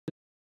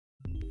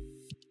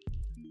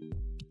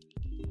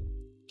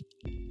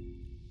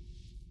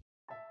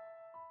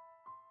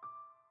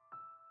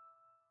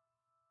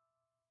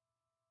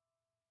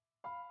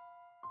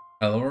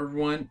Hello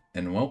everyone,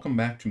 and welcome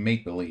back to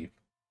Make Believe,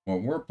 where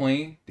we're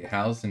playing the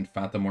house in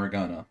Fata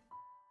Morgana.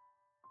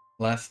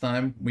 Last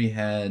time we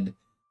had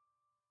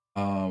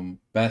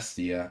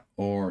Bestia,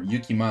 or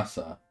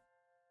Yukimasa,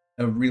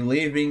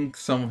 reliving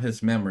some of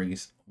his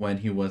memories when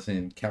he was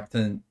in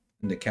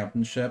the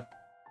captainship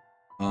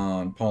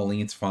on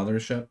Pauline's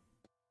father's ship,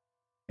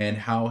 and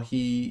how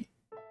he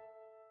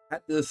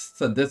had this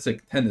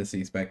sadistic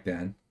tendencies back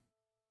then.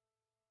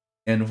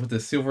 And with the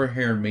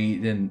silver-haired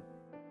maiden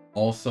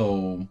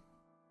also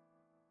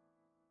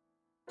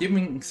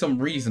giving some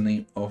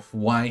reasoning of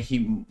why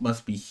he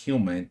must be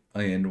human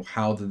and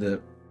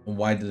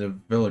why did the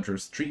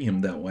villagers treat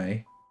him that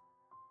way.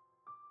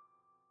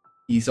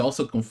 He's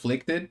also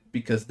conflicted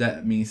because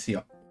that means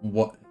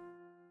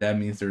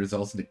there is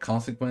also the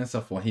consequence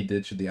of what he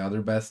did to the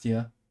other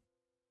Bestia.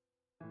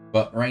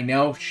 But right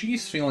now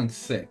she's feeling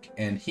sick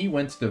and he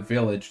went to the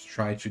village to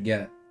try to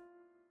get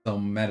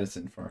some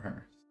medicine for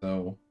her.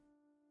 So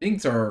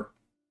things are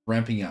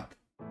ramping up.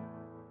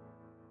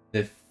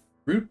 The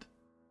fruit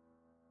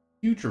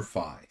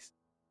putrefies.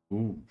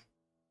 Ooh.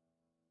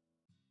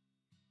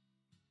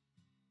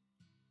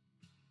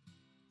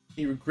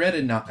 He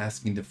regretted not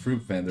asking the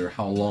fruit vendor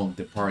how long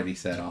the party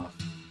set off.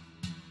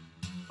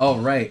 Oh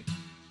right,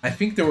 I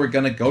think they were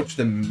gonna go to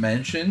the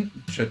mansion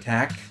to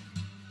attack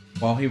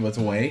while he was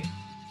away.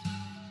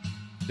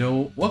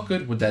 Though, what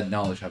good would that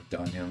knowledge have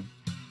done him?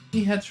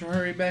 He had to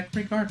hurry back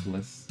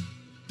regardless.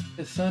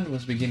 The sun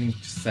was beginning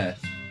to set,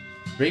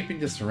 draping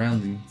the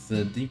surroundings in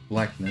a deep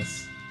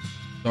blackness.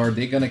 So are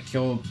they gonna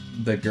kill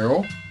the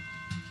girl?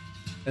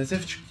 As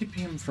if to keep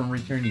him from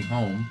returning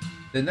home,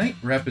 the knight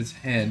wrapped his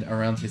hand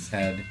around his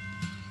head,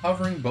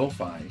 covering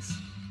both eyes.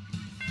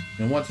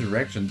 In what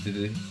direction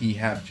did he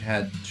have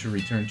had to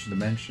return to the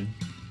mansion?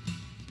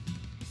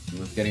 He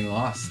was getting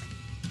lost.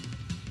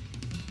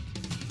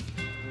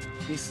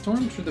 He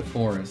stormed through the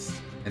forest,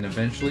 and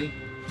eventually,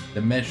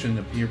 the mansion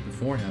appeared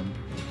before him,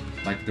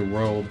 like the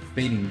world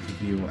fading to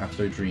view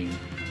after a dream.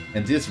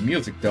 And this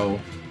music, though,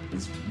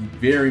 is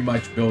very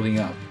much building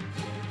up.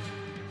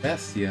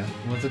 Bestia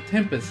was a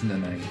tempest in the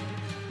night,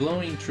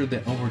 blowing through the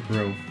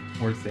overgrowth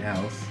towards the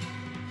house.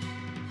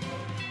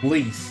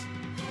 Please,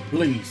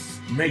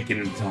 make it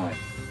in time.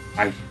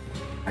 I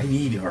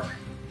need her.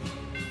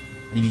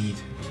 I need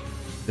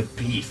the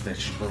peace that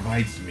she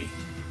provides me.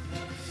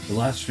 The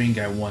last thing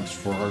I want is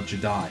for her to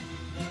die.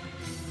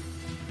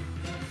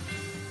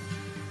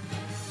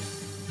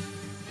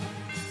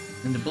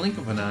 In the blink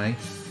of an eye,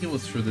 he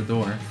was through the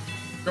door,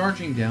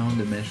 charging down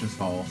the mansion's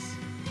halls.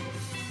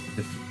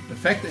 The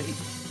fact that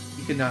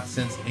he could not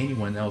sense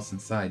anyone else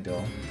inside,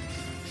 though.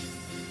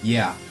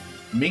 Yeah,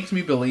 makes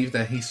me believe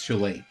that he's too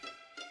late.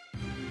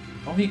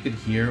 All he could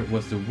hear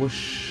was the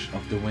whoosh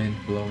of the wind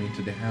blowing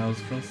to the house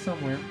from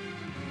somewhere.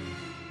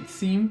 It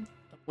seemed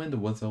a window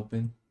was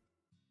open.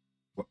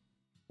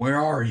 Where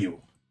are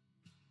you?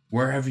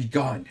 Where have you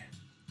gone?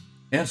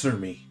 Answer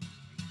me.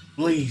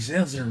 Please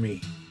answer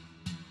me.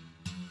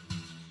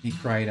 He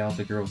cried out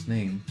the girl's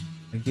name,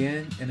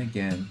 again and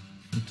again,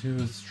 until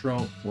his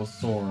throat was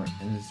sore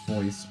and his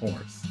voice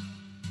hoarse.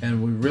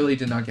 And we really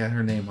did not get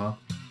her name, huh?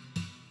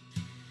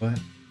 But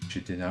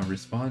she did not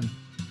respond.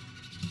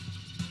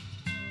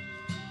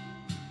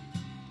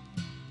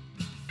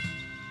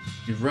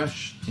 He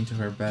rushed into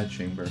her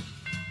bedchamber.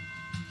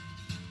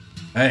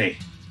 Hey,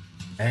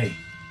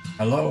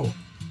 hello?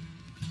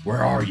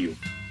 Where are you?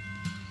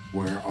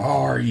 Where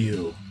are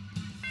you?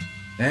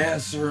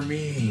 Answer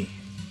me.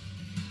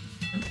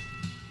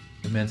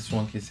 The man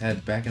swung his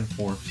head back and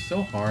forth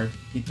so hard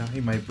he thought he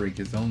might break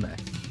his own neck.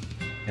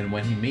 And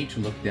when he made to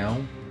look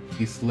down,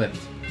 he slipped,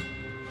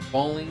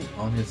 falling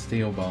on his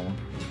tailbone.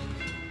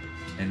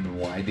 And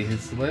why did he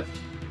slip?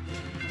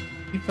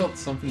 He felt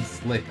something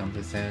slick on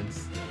his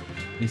hands,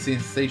 a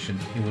sensation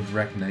he would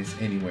recognize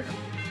anywhere.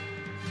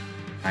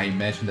 I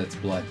imagine that's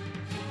blood.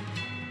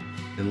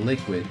 The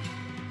liquid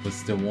was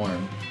still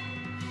warm.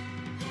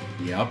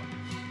 Yup.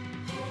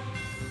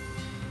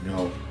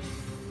 No,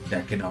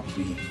 that cannot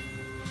be.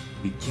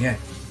 It can't.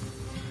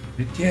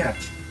 It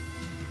can't.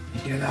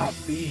 It cannot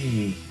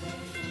be.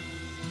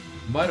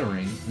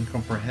 Muttering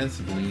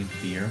incomprehensibly in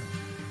fear,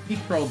 he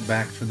crawled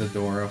back through the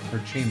door of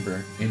her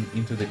chamber and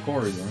into the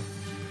corridor.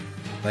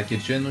 Like a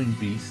genuine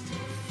beast,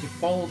 he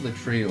followed the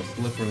trail of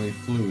slippery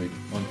fluid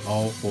on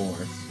all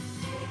fours.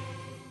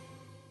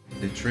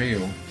 The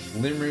trail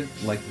glimmered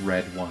like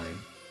red wine.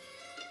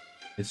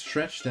 It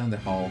stretched down the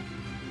hall,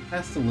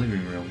 past the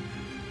living room,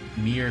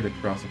 mirrored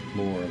across the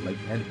floor like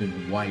it had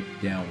been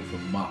wiped down with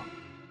a mop.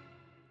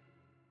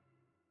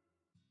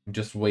 I'm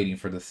just waiting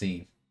for the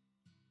scene.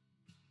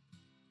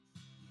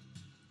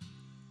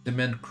 The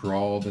man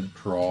crawled and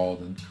crawled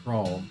and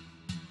crawled,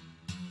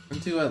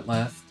 until at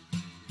last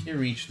he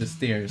reached the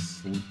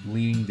stairs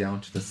leading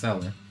down to the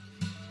cellar.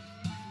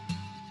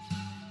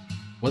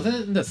 Wasn't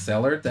it in the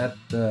cellar that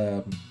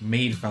the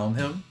maid found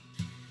him?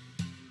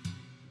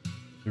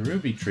 The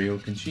ruby trail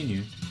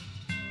continued.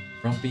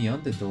 From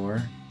beyond the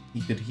door,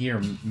 he could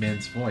hear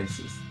men's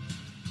voices.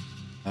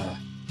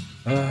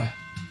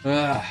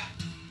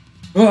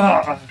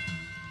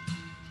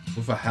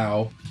 With a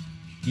howl,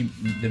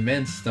 the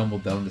man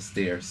stumbled down the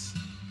stairs,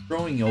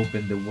 throwing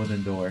open the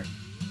wooden door.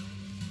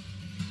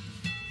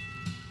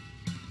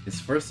 His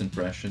first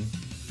impression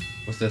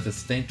was that the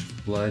stench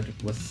of blood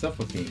was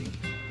suffocating.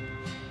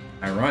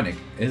 Ironic,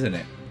 isn't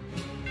it?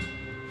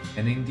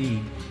 And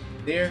indeed,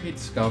 there he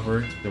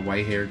discovered the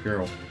white-haired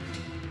girl.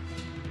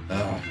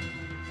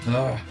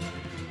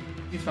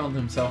 He found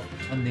himself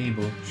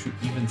unable to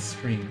even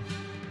scream.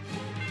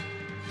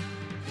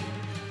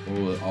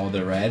 All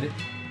the red?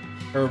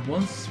 Her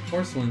once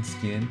porcelain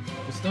skin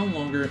was no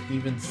longer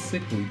even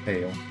sickly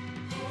pale.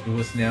 It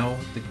was now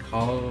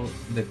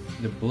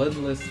the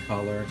bloodless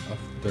color of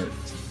dirt.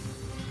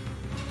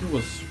 She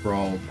was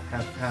sprawled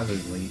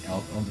haphazardly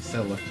out on the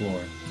cellar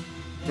floor,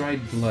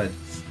 dried blood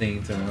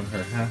stains around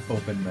her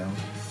half-open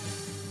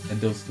mouth,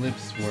 and those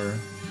lips were,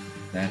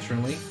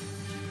 naturally,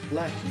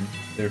 lacking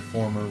their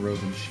former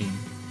rosy sheen.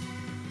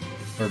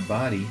 Her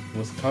body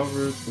was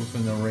covered with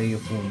an array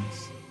of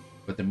wounds,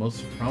 but the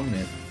most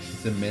prominent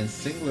is the man's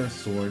singular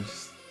sword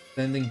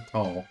standing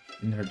tall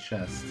in her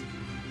chest.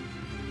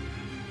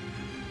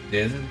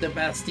 This is the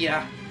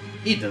Bestia.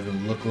 He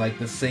doesn't look like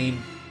the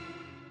same.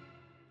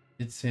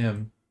 It's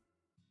him.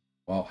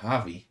 Well,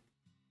 Javi.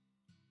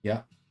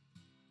 Yeah,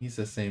 he's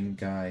the same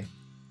guy.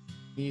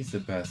 He's the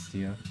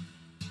Bestia.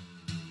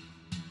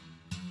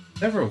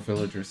 Several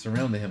villagers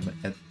surrounded him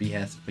at the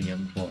behest of a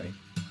young boy.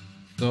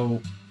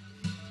 So,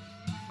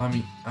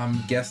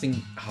 I'm guessing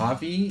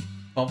Javi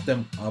pumped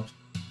them up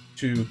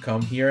to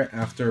come here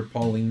after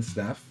Pauline's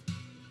death.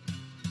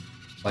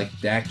 Like,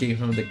 that gave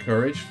him the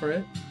courage for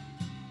it.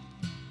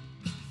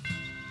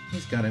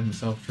 He's got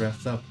himself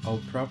dressed up all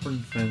proper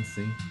and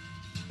fancy,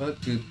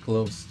 but good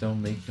clothes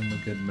don't make him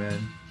a good man.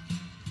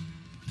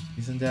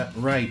 Isn't that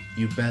right,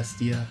 you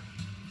Bestia?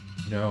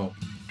 No.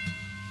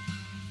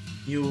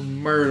 You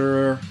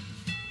murderer!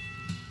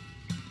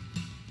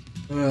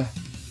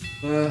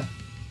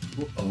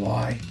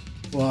 Why?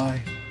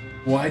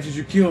 Why did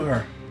you kill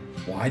her?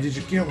 Why did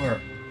you kill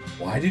her?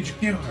 Why did you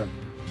kill her?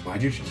 Why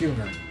did you kill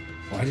her?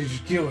 Why did you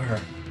kill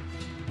her?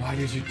 Why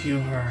did you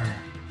kill her?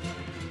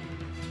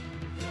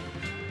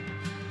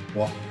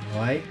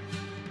 Why?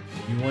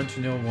 You want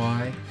to know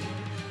why?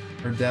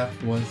 Her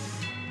death was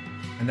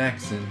an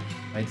accident,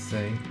 I'd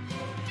say.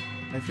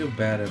 I feel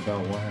bad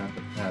about what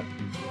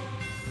happened.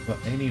 But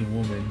any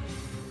woman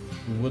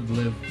who would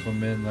live for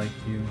men like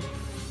you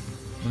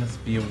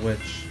must be a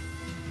witch.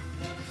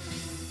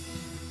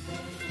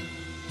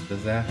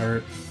 Does that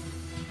hurt?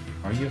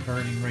 Are you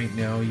hurting right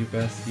now, you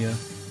Bestia?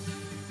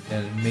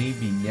 And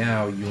maybe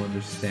now you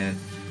understand.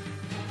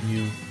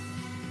 You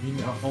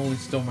not only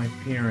stole my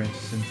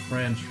parents and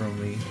friends from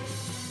me,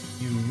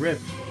 you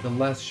ripped the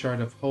last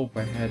shard of hope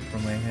I had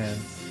from my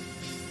hands.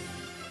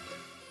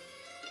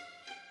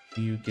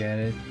 Do you get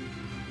it?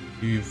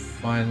 Do you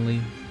finally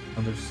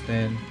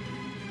understand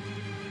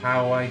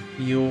how I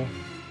feel?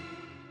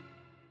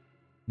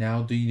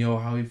 Now do you know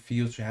how it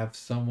feels to have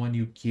someone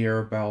you care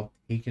about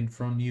taken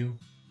from you?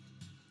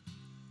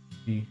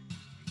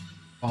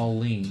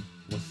 Pauline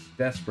was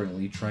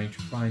desperately trying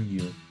to find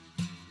you.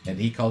 And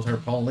he called her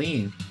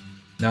Pauline,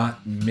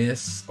 not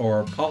Miss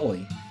or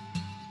Polly.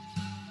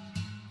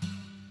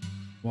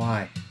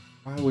 Why?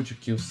 Why would you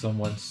kill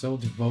someone so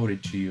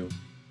devoted to you?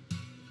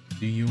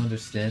 Do you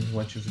understand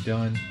what you've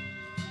done?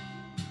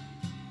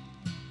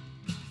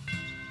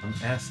 I'm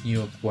asking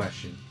you a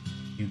question,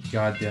 you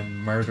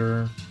goddamn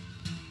murderer.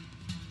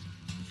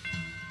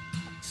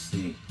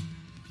 See.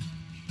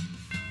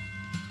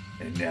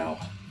 And now,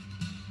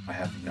 I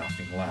have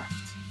nothing left.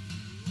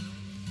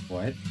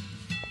 What?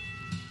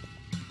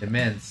 The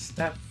man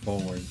stepped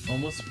forward,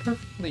 almost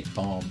perfectly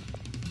calm.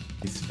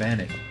 His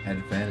panic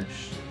had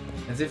vanished,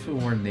 as if it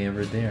were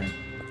never there.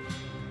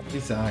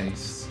 His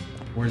eyes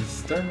were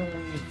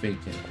startlingly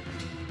vacant.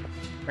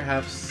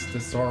 Perhaps the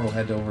sorrow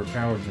had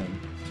overpowered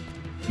him,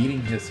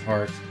 beating his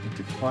heart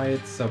into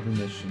quiet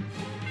submission.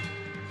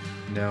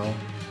 No,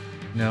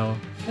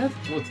 that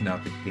was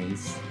not the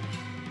case.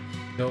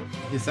 Though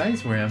his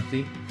eyes were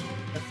empty,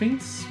 a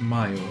faint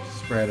smile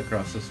spread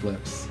across his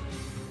lips,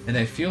 and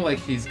I feel like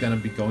he's gonna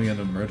be going on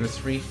a murder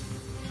spree.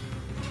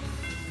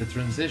 The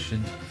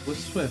transition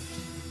was swift,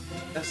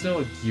 as though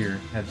a gear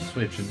had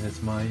switched in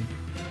his mind.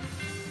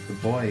 The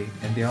boy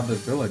and the other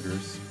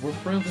villagers were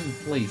frozen in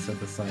place at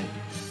the sight.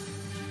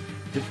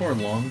 Before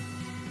long,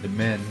 the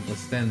man was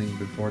standing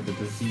before the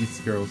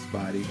deceased girl's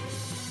body.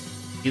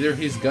 Either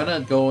he's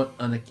gonna go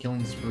on a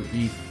killing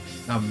spree,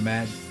 a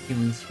mad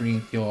killing spree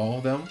and kill all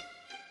of them,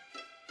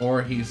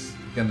 or he's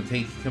gonna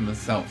take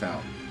himself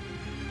out.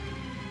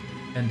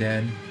 And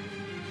then,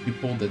 he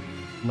pulled the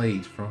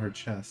blade from her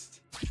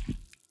chest.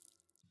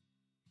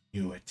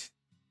 Knew it.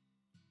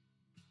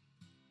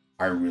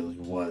 I really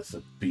was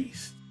a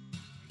beast.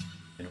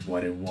 And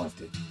what it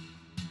wanted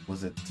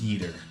was a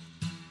teeter.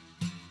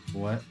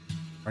 What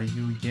are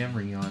you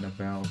yammering on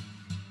about?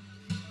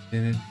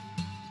 Didn't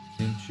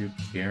you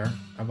care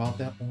about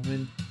that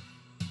woman?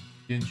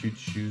 Didn't you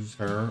choose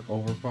her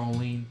over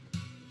Pauline,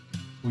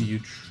 who you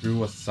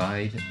threw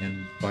aside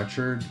and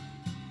butchered?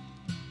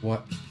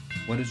 What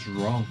is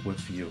wrong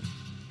with you?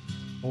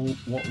 Oh,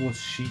 what was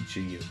she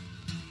to you?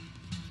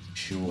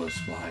 She was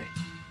my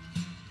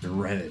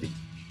serenity.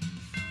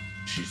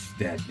 She's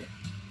dead now.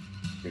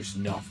 There's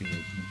nothing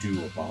I can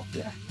do about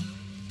that.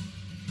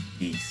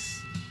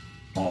 Peace.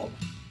 Calm.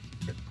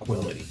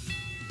 Tranquility.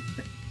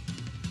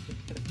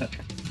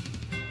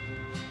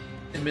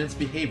 The man's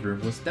behavior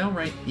was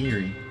downright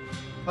eerie,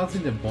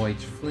 causing the boy to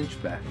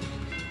flinch back.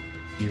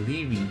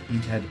 Believing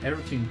he'd had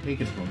everything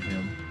taken from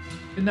him,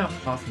 could not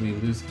possibly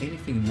lose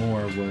anything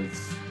more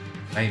was,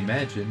 I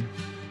imagine,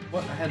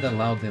 what had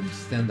allowed him to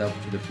stand up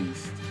to the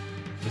beast,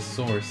 the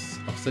source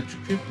of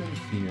such crippling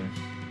fear.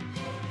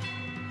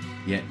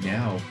 Yet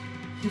now,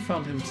 he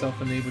found himself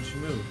unable to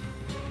move.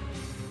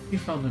 He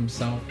found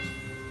himself,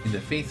 in the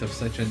face of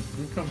such an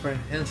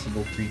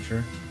incomprehensible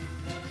creature,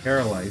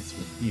 paralyzed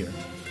with fear.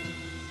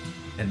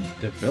 And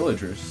the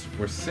villagers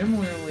were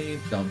similarly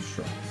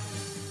dumbstruck.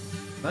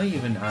 Not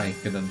even I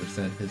could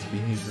understand his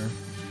behavior.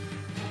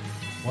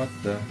 What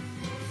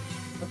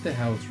the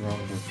hell is wrong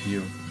with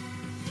you?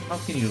 How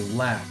can you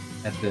laugh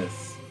at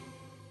this?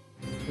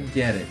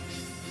 Get it.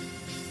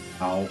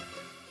 How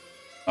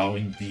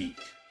indeed.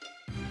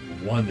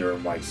 Wonder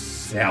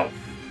myself.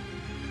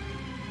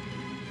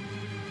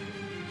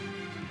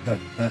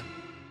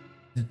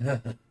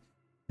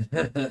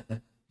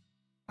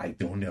 I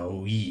don't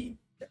know either.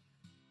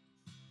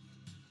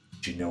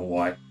 But you know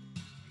what?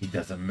 It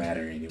doesn't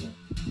matter anymore.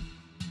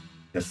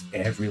 Because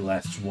every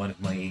last one of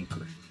my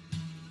anchors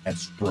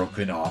has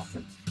broken off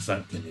and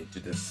sunken into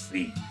the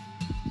sea.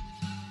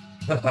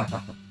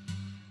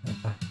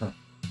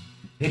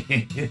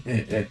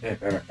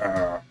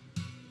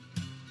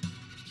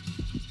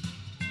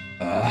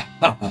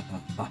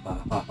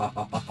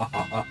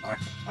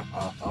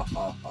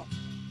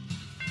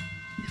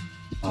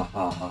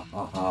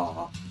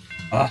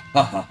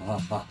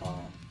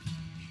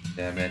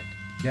 Damn it.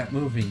 Get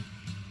moving.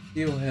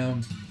 Heal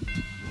him.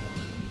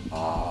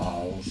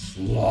 I'll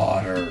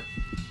slaughter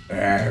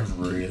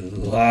every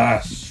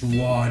last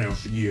one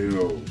of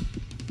you.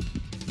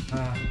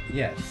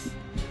 Yes.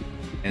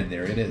 And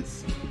there it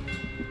is.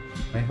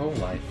 My whole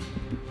life.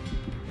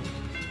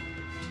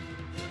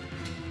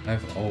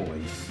 I've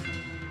always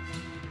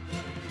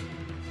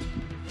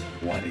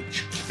wanted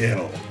to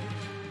kill.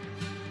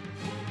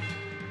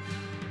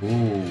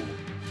 Ooh.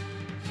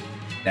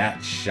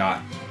 That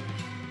shot.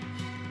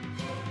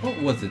 What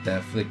was it that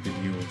afflicted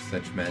you with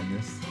such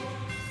madness?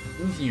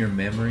 Losing your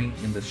memory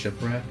in the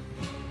shipwreck?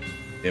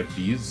 The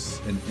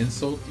abuse and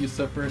insult you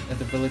suffered at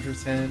the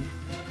villager's hand?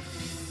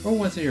 Or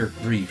was it your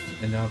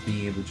grief and not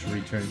being able to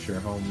return to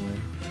your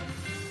homeland?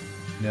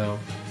 No,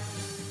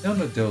 none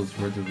of those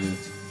were the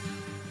root.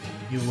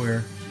 You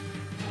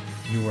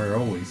were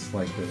always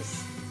like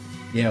this.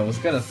 Yeah, I was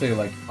gonna say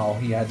like how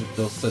he had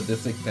those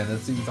sadistic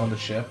tendencies on the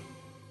ship.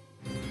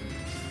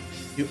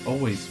 You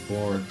always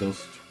bore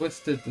those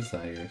twisted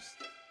desires.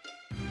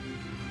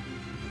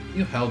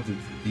 You held it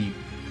deep,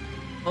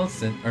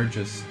 constant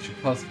urges to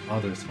cause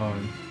others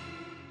harm.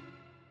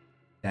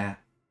 That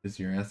is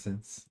your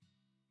essence.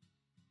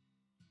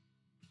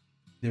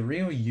 The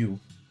real you,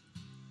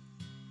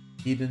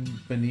 hidden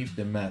beneath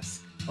the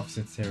mask of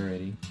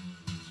sincerity.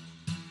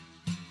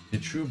 The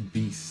true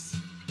beast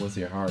was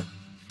your heart.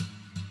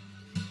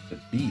 The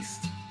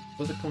beast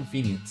was a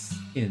convenient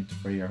skin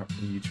for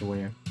you to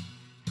wear.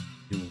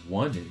 You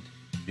wanted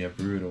to be a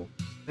brutal,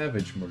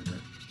 savage murderer.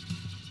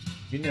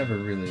 You never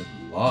really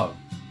loved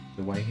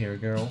the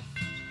white-haired girl,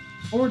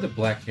 or the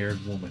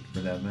black-haired woman for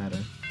that matter.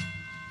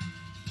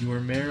 You were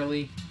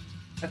merely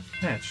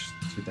attached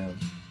to them,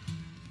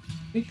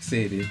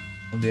 fixated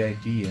on the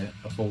idea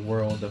of a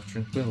world of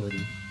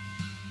tranquility.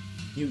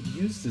 You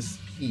used this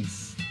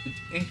peace to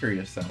anchor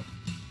yourself,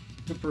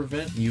 to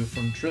prevent you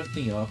from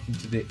drifting off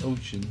into the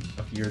ocean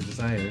of your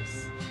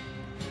desires.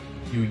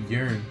 You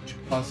yearned to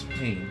cause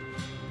pain,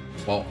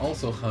 while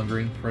also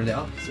hungering for the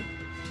opposite,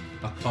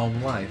 a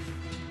calm life.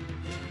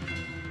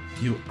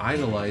 You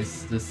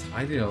idolized this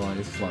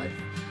idealized life,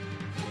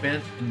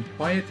 spent in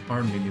quiet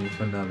harmony with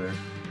another,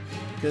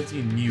 because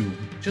you knew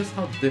just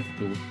how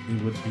difficult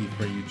it would be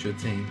for you to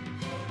attain.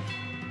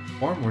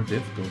 Far more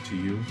difficult to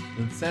you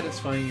than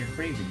satisfying your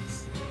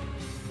cravings,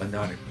 but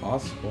not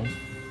impossible.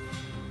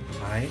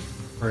 I,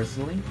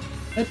 personally,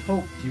 had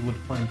hoped you would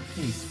find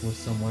peace with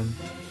someone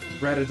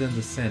rather than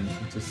descend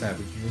into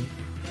savagery.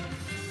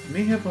 It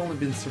may have only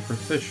been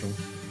superficial,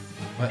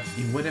 but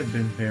it would have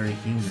been very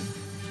human.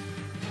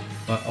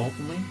 But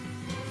ultimately,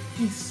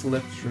 he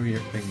slipped through your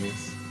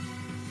fingers,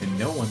 and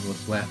no one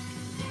was left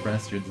to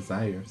press your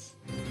desires.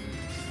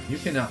 You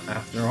cannot,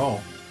 after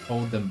all,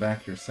 hold them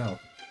back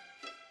yourself.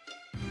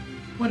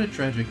 What a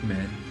tragic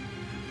man.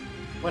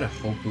 What a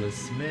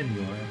hopeless man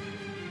you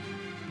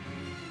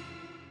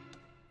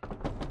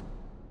are.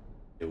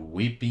 The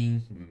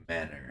Weeping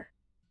Manor.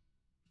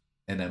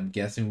 And I'm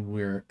guessing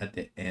we're at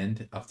the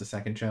end of the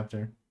second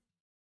chapter.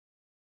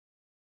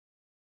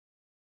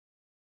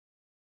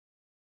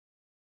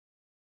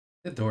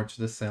 The door to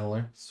the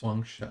cellar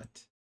swung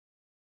shut.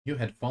 You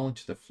had fallen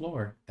to the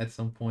floor at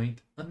some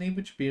point,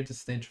 unable to bear the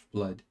stench of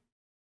blood.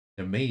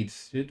 The maid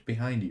stood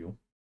behind you,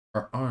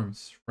 her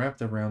arms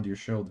wrapped around your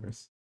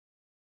shoulders.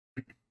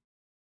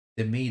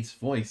 The maid's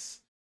voice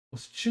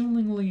was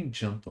chillingly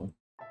gentle.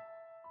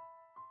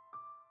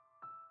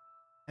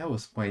 That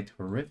was quite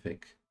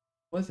horrific,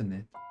 wasn't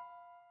it?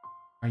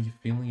 Are you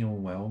feeling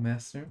unwell,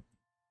 Master?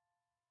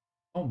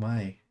 Oh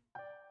my,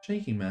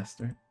 shaking,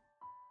 Master.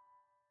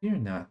 Fear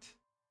not,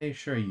 I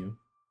assure you.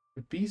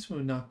 The beast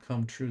will not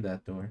come through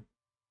that door.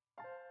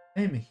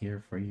 I am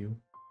here for you,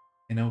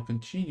 and I will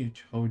continue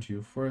to hold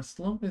you for as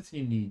long as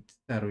you need to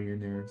settle your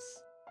nerves.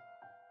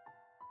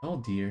 Oh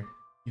dear,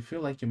 you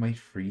feel like you might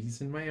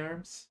freeze in my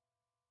arms?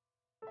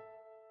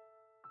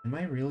 Am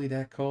I really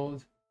that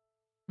cold?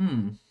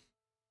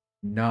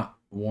 Not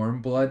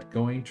warm blood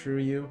going through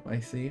you, I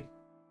see.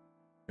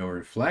 No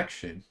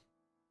reflection.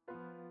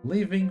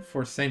 Living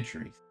for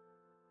centuries.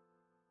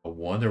 I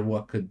wonder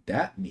what could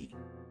that mean?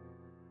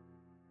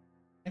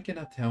 I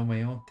cannot tell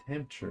my own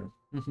temperature.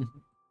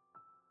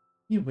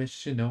 You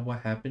wish to know what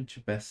happened to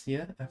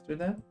Bestia after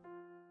that?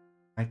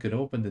 I could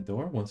open the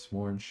door once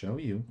more and show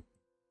you.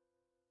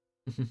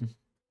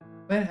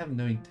 But I have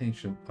no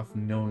intention of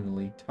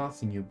knowingly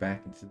tossing you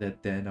back into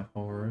that den of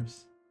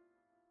horrors.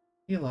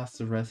 He lost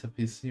the rest of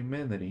his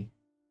humanity,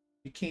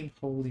 became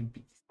wholly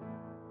beast.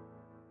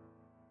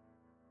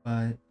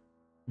 But,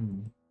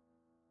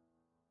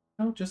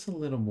 now just a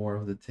little more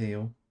of the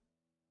tale.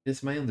 It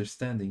is my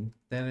understanding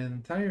that an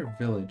entire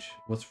village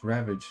was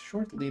ravaged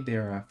shortly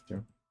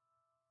thereafter.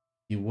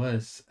 He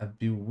was a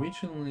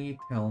bewitchingly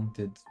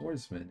talented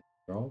swordsman,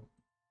 after all.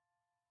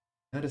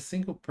 Not a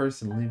single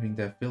person leaving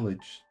that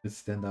village could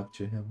stand up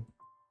to him.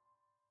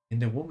 In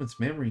the woman's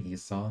memory he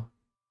saw,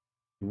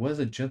 he was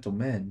a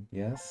gentleman,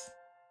 yes,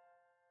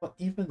 but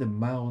even the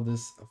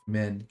mildest of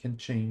men can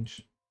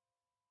change.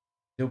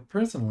 Though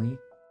personally,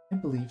 I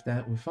believe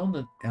that without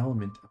an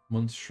element of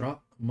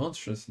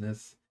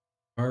monstrousness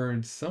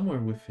buried somewhere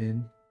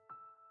within,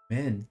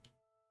 man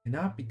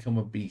cannot become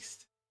a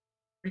beast,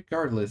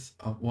 regardless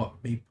of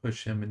what may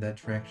push him in that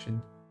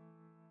direction.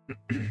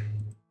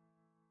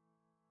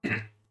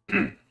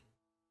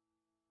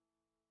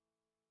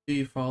 Do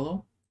you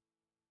follow?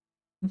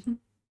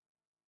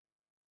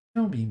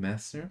 Tell me,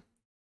 master,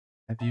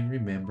 have you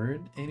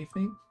remembered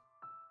anything?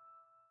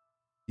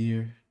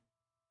 Dear,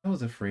 I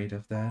was afraid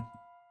of that.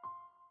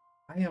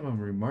 I am a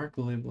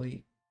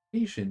remarkably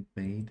patient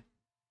maid.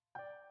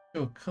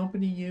 To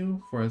accompany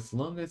you for as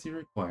long as you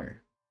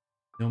require,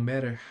 no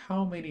matter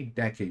how many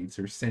decades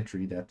or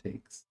century that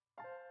takes.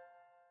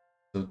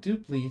 So do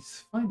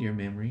please find your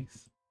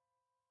memories.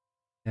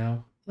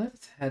 Now,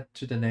 let's head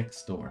to the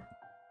next door.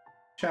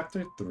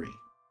 Chapter 3.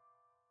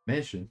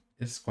 Mansion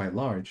is quite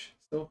large,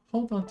 so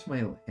hold on to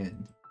my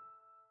hand.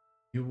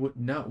 You would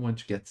not want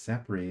to get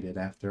separated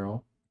after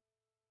all.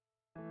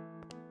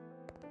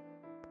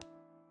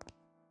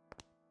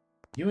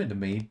 You and the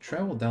maid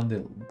travel down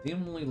the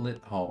dimly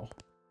lit hall,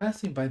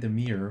 passing by the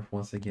mirror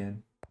once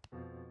again.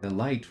 The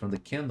light from the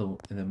candle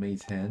in the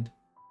maid's hand,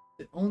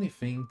 the only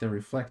thing that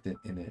reflected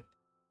in it.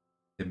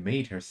 The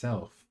maid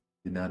herself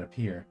did not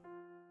appear.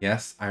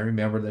 Yes, I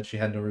remember that she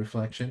had no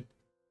reflection.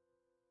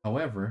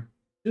 However,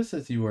 just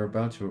as you were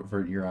about to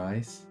avert your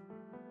eyes,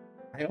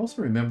 I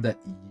also remember that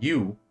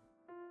you,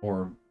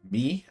 or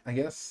me, I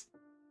guess,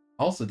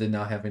 also did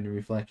not have any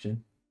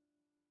reflection.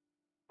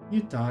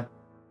 You thought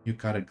you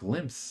caught a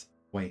glimpse of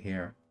white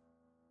hair.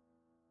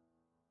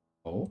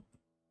 Oh?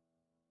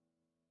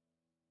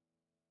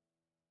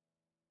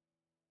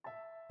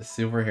 The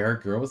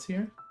silver-haired girl was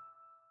here?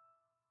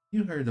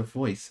 You heard a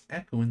voice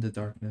echo in the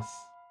darkness,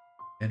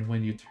 and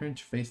when you turned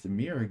to face the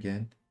mirror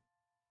again,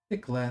 the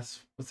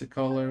glass was the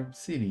color of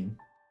obsidian,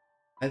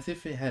 as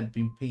if it had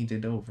been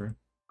painted over.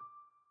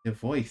 The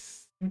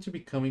voice seemed to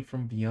be coming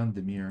from beyond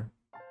the mirror.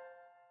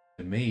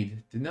 The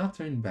maid did not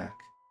turn back,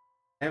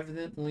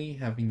 evidently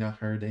having not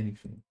heard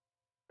anything.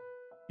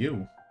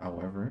 You,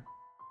 however...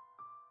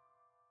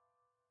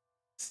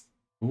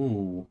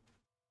 Ooh.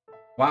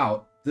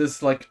 Wow, this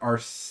is like our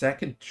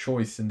second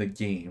choice in the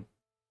game.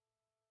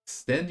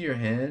 Extend your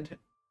hand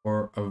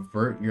or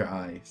avert your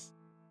eyes.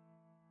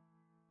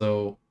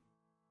 So...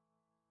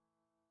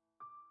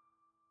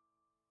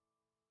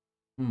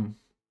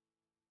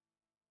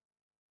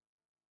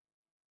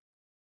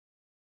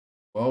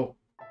 Well,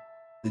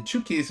 the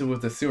two cases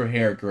with the silver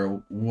hair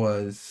girl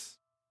was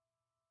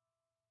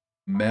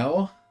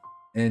Mel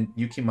and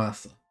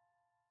Yukimasa.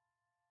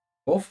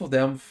 Both of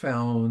them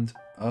found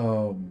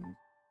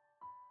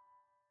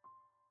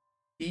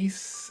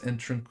peace and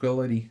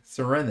tranquility,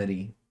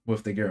 serenity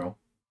with the girl.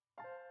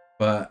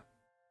 But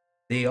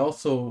they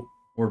also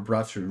were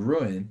brought to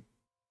ruin.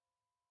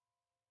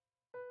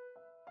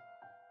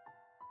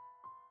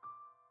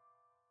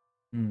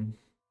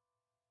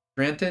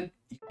 Granted,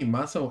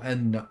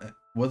 Yukimasa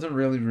wasn't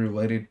really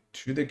related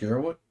to the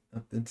girl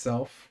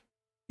itself.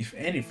 If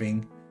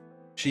anything,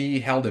 she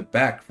held it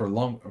back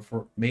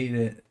made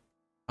it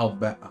hold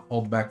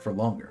back for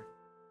longer.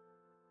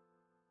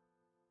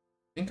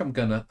 I think I'm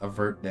gonna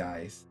avert the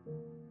eyes.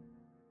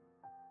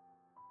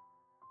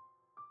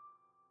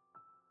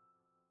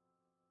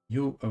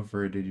 You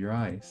averted your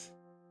eyes.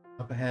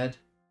 Up ahead,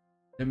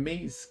 The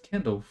maid's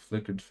candle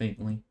flickered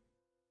faintly.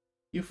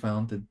 You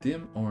found the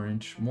dim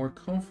orange more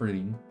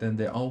comforting than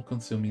the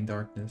all-consuming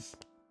darkness.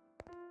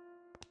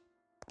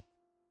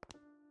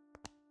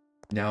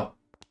 Now,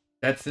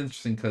 that's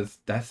interesting because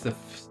that's the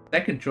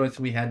second choice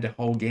we had the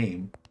whole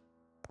game.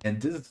 And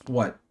this is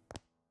what?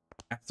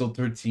 Episode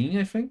 13,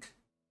 I think?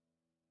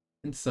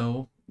 And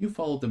so, you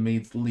followed the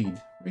maid's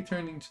lead,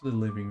 returning to the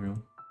living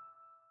room.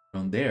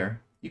 From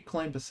there, you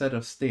climbed a set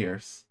of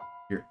stairs,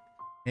 your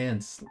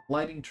hands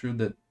sliding through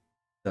the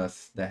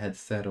dust that had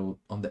settled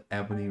on the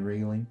ebony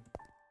railing.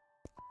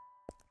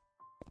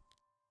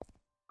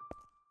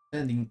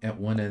 Standing at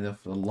one end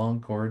of the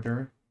long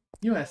corridor,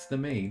 you asked the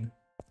maid,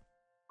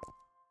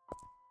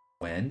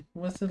 when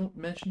was the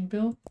mansion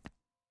built?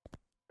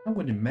 I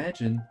would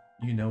imagine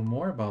you know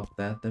more about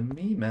that than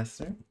me,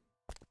 master.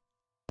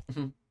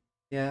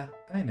 Yeah,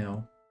 I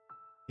know.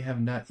 You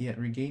have not yet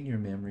regained your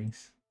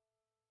memories.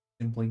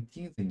 Simply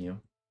teasing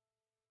you.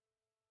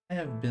 I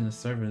have been a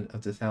servant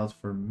of this house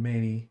for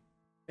many,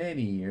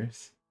 many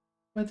years,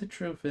 but the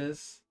truth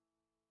is,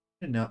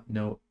 I do not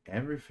know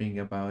everything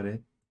about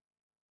it.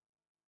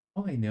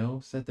 All I know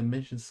is that the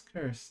mansion's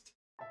cursed,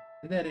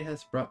 and that it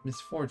has brought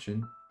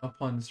misfortune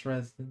upon its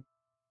residents.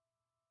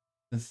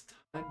 Since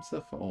times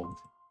of old,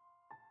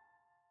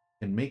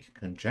 you can make a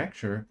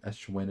conjecture as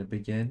to when it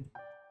began,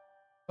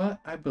 but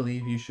I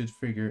believe you should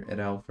figure it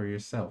out for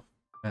yourself,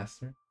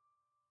 master.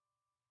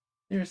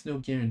 There is no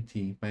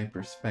guarantee my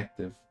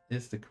perspective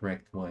is the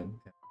correct one.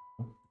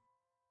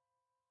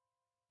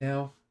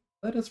 Now,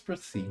 let us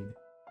proceed.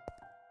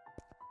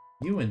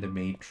 You and the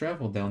maid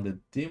travel down the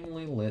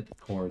dimly lit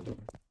corridor.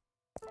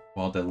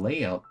 While the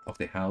layout of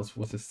the house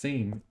was the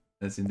same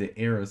as in the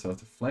eras of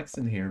the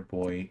flaxen-haired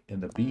boy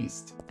and the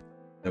beast,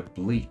 the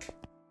bleak,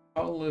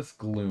 colourless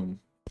gloom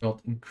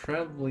felt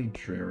incredibly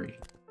dreary.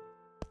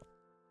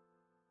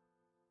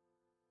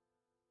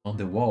 On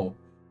the wall,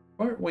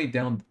 partway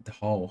down the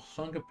hall,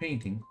 hung a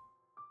painting.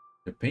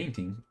 The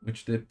painting,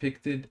 which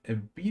depicted a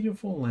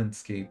beautiful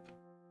landscape,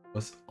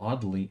 was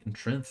oddly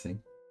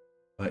entrancing,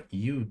 but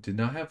you did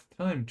not have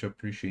time to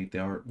appreciate the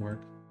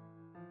artwork.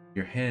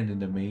 Your hand in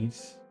the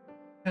maze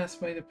passed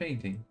by the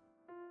painting.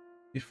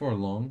 Before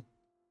long,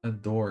 a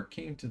door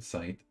came to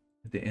sight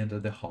at the end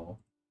of the hall.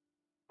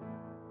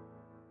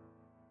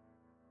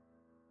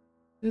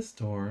 This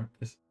door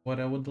is what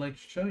I would like to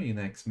show you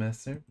next,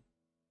 master.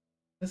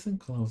 Listen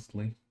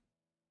closely.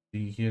 Do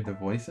you hear the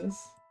voices?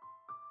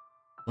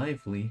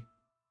 Lively,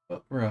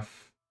 but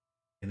rough.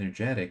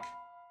 Energetic,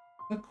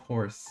 but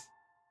coarse.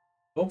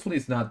 Hopefully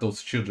it's not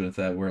those children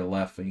that were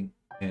laughing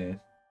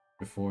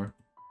before.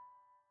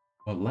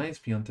 What lies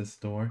beyond this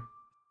door,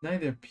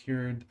 neither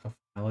pure of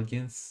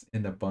elegance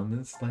and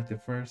abundance like the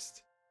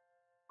first,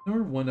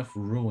 nor one of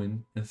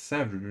ruin and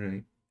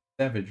savagery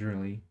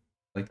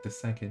like the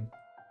second.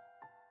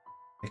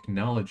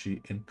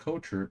 Technology and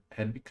culture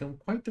had become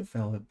quite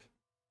developed.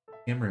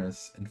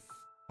 Cameras and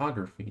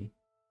photography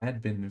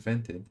had been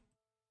invented.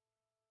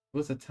 It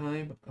was a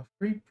time of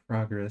great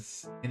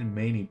progress and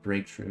many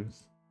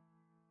breakthroughs.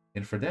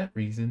 And for that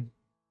reason,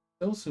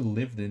 those who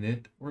lived in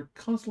it were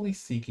constantly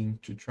seeking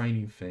to try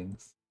new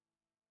things.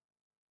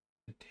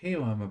 The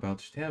tale I'm about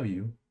to tell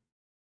you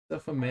is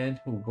of a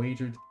man who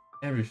wagered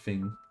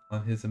everything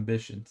on his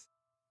ambitions.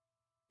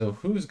 So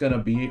who's gonna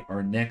be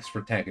our next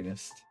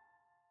protagonist?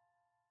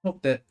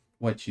 Hope that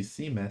what you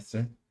see,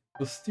 master,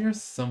 will stir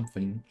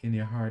something in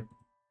your heart.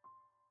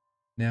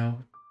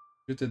 Now,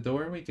 through the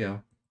door we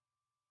go.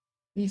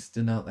 Please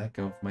do not let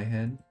go of my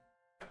hand.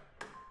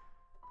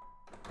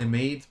 The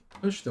maid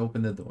pushed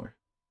open the door.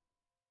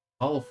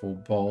 Colorful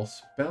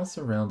balls bounced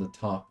around the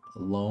top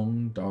of a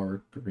long,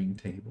 dark green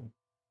table.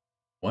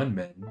 One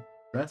man,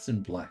 dressed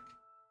in black,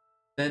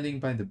 standing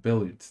by the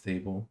billiards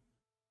table,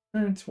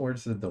 turned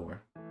towards the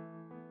door.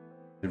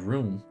 The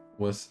room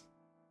was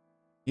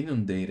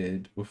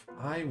inundated with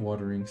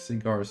eye-watering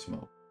cigar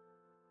smoke,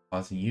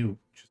 causing you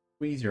to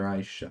squeeze your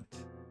eyes shut.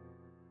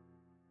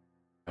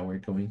 Now we're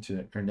going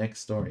to our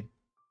next story.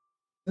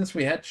 Since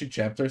we had 2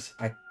 chapters,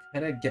 I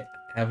kind of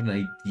have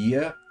an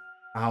idea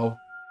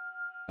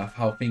of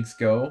how things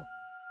go,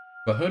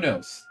 but who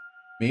knows?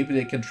 Maybe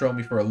they can throw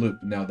me for a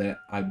loop now that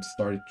I'm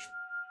starting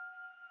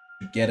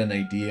to get an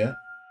idea,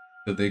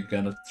 so they're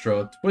gonna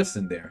throw a twist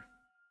in there.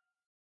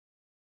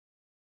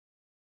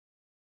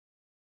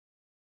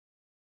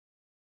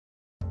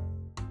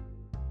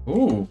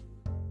 Ooh.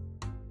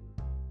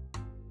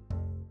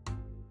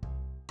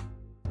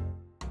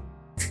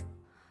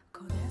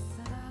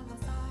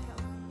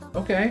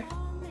 Okay.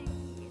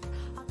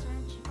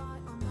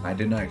 I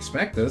did not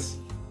expect this.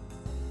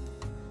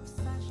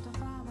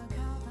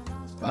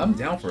 But I'm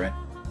down for it.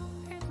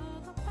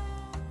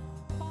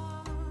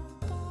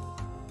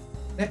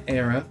 That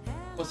era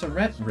was a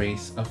rat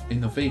race of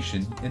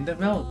innovation and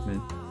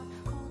development.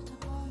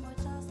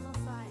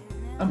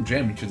 I'm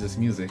jamming to this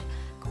music.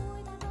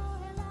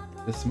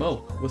 The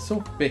smoke was so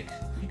thick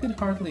you could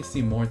hardly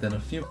see more than a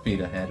few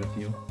feet ahead of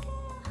you.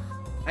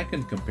 I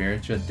couldn't compare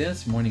it to a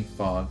dense morning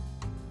fog,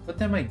 but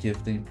that might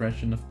give the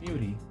impression of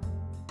beauty.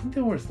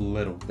 There was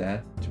little of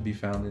that to be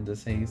found in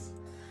this haze.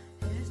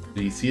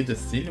 Do you see the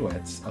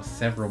silhouettes of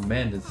several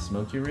men in the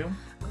smoky room?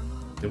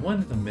 The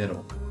one in the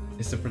middle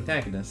is the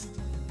protagonist.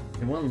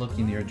 The one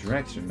looking in your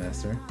direction,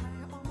 Master,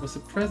 was the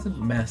present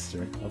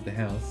master of the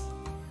house.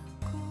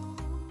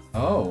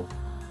 Oh,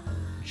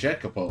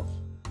 Jacopo.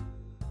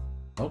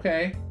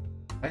 Okay,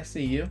 I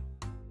see you.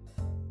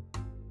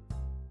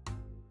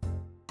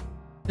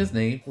 His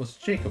name was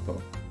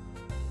Jacopo,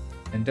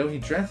 and though he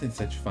dressed in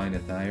such fine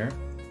attire,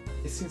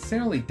 I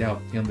sincerely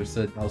doubt he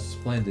understood how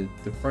splendid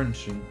the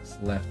furnishings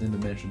left in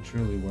the mansion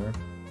truly were.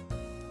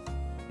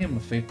 I am a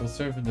faithful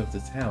servant of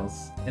this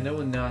house, and I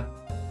would not,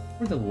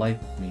 for the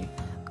life of me,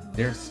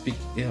 dare speak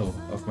ill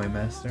of my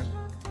master.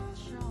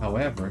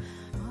 However,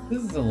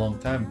 this is a long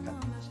time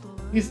past.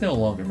 He's no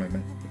longer my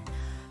master.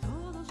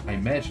 I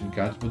imagine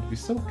God would be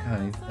so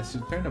kind as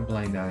to turn a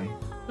blind eye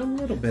to a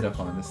little bit of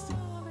honesty.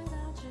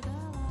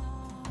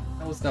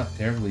 I was not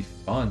terribly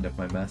fond of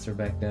my master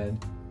back then.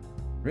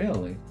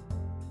 Really?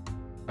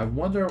 I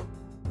wonder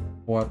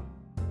what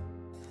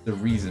the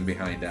reason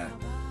behind that.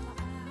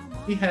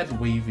 He had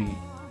wavy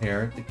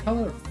hair the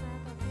color of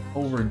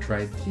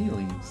over-dried tea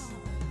leaves,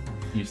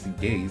 piercing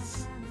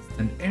gaze,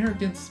 an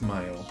arrogant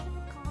smile,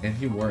 and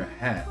he wore a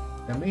hat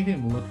that made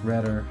him look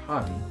rather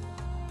haughty.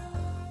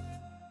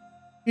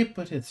 He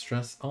put his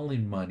trust only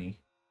in money,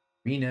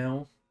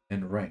 renown,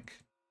 and rank.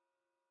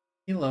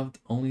 He loved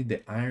only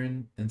the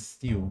iron and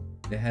steel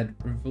that had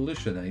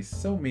revolutionized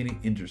so many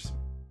industries.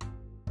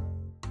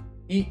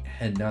 He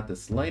had not the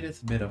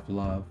slightest bit of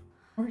love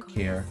or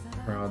care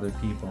for other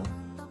people.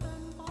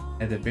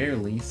 At the very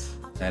least,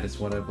 that is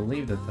what I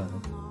believed at the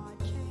time.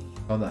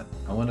 Hold on,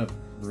 I want to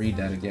read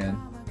that again.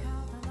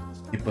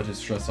 He put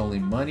his trust only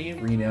in money,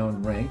 renown,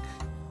 and rank,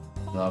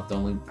 loved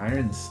only iron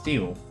and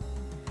steel,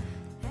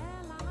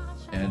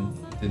 and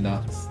did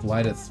not the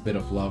slightest bit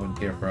of love and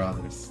care for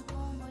others.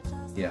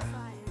 Yeah.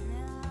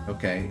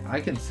 Okay,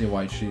 I can see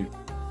why she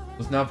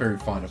was not very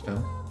fond of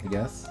him, I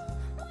guess.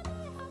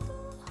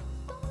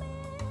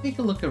 Take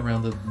a look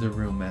around the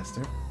room,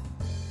 Master.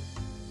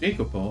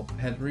 Jacopo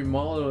had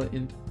remodeled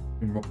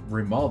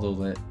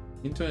it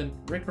into a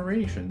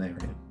recreation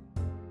area.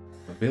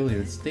 A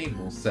billiard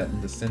table set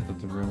in the center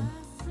of the room,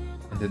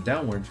 and the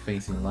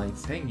downward-facing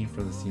lights hanging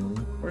from the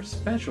ceiling were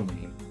special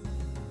made.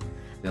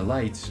 The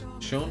lights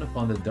shone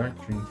upon the dark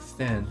green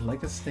stand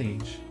like a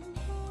stage.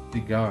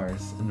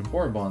 Cigars and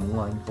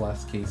Bourbon-lined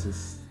glass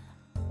cases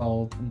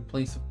stalled in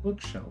place of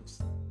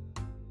bookshelves.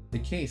 The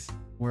cases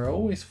were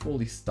always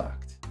fully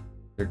stocked,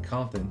 their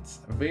contents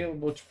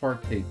available to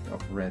partake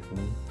of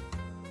readily.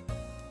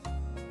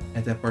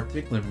 At that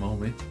particular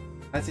moment,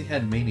 as he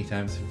had many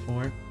times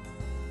before,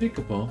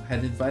 Jacopo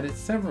had invited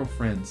several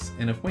friends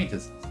and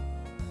acquaintances,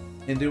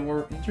 and they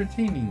were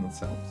entertaining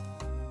themselves.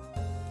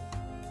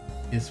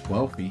 His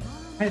wealthy,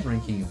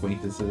 high-ranking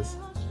acquaintances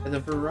had a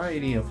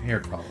variety of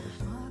hair colors,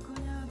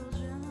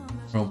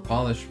 from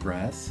polished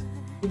brass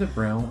to the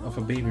brown of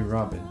a baby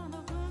robin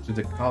to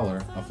the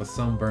color of a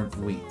sunburnt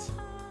wheat.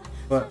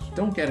 But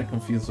don't get it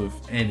confused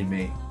with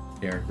anime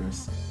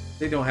characters.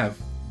 They don't have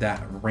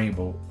that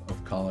rainbow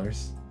of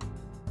colors.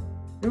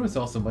 There was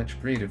also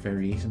much greater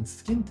variation in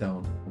skin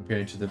tone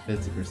compared to the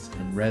visitors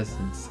and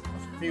residents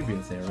of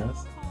previous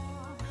eras.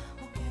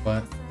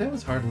 But that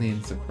was hardly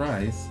any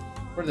surprise,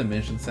 for the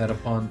mission set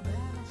upon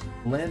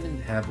land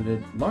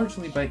inhabited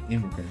largely by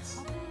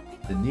immigrants,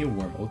 the New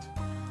World.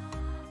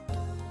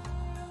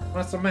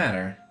 What's the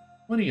matter?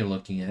 What are you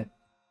looking at?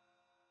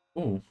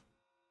 Ooh,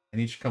 I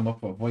need to come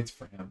up with a voice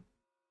for him.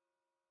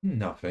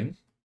 Nothing.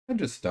 I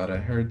just thought I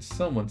heard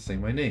someone say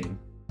my name.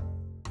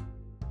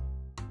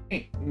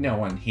 Ain't no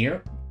one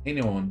here. Ain't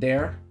no one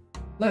there.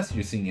 Unless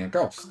you're seeing a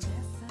ghost.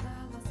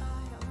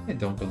 I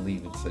don't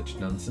believe in such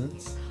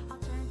nonsense.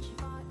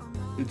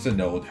 It's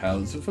an old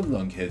house with a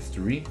long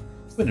history.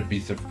 Wouldn't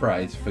be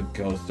surprised if a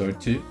ghost or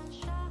two.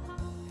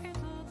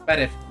 But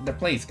if the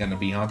place gonna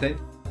be haunted,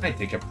 I'd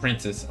take a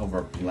princess over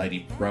a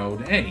bloody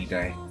road any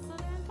day.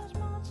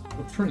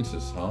 A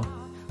princess, huh?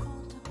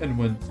 And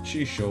when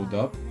she showed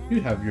up,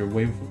 you'd have your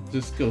way with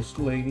this ghost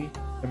lady,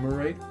 am I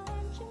right?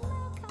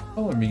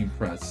 Color me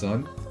impressed,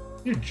 son.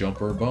 You jump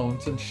her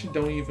bones and she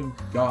don't even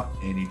got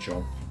any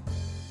jump.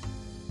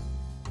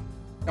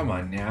 Come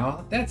on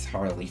now, that's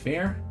hardly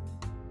fair.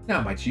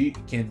 Not much you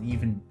can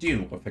even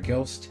do with a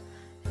ghost.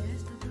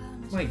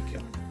 My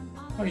God,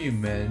 are you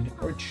men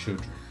or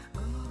children?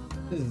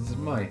 This is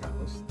my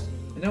house,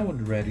 and I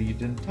would rather you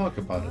didn't talk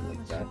about it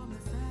like that.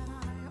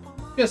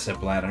 Just a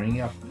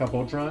blathering of a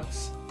couple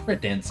drunks.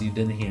 Pretends you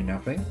didn't hear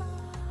nothing.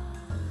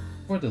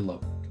 For the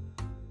love.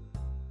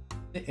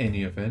 In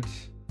any event,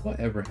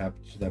 whatever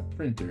happened to that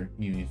printer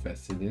you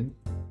invested in?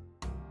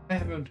 I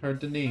haven't heard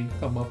the name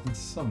come up in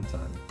some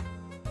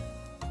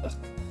time.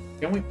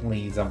 Can we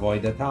please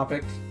avoid the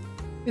topic?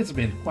 It's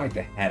been quite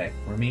a headache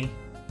for me.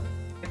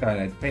 I thought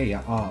I'd pay you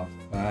off,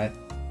 but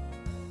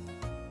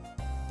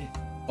it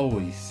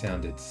always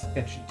sounded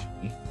sketchy to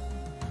me.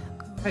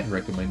 I'd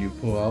recommend you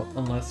pull out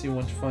unless you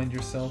want to find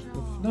yourself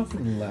with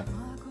nothing left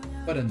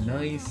but a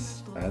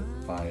nice fat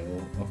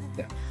pile of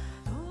debt.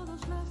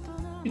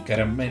 You could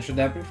have mentioned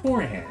that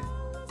beforehand.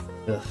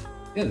 Ugh,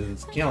 This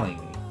is killing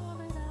me.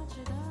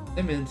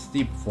 The men's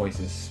deep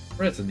voices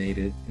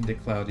resonated in the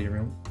cloudy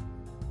room.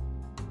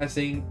 As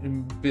they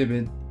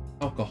imbibed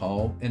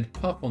alcohol and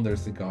puff on their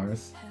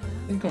cigars,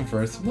 and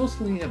converse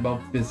mostly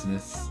about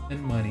business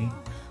and money.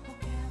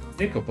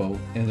 Jacopo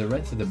and the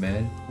rest of the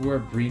men were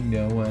breed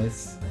known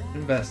as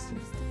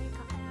investors.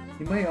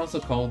 You might also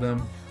call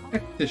them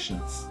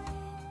tacticians.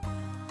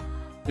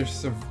 They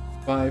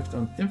survived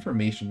on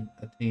information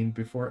attained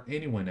before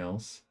anyone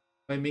else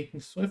by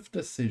making swift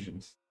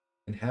decisions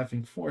and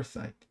having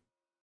foresight.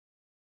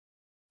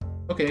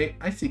 Okay,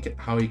 I see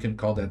how you can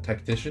call that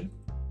tactician.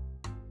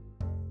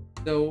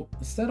 Though,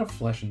 instead of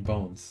flesh and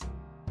bones,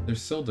 their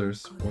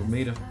shoulders were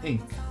made of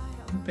ink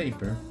and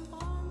paper.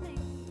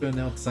 To an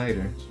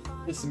outsider,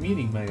 this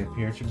meeting might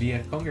appear to be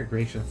a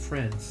congregation of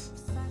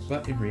friends,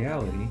 but in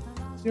reality,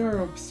 they are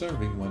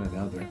observing one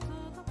another,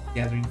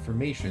 gathering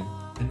information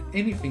and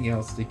anything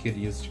else they could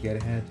use to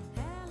get ahead.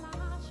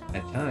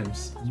 At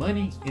times,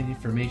 money and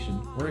information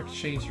were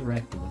exchanged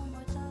directly,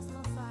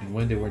 and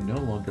when they were no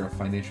longer of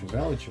financial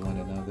value to one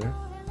another,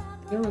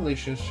 their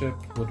relationship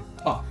would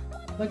pop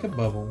like a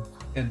bubble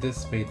and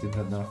dissipate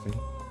into nothing.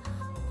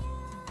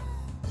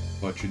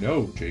 But you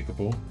know,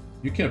 Jacopo,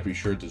 you can't be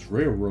sure this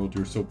railroad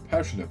you're so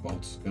passionate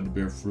about is gonna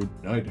bear fruit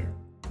neither.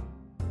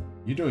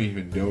 You don't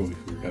even know if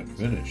you're not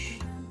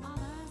finished.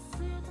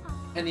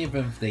 And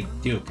even if they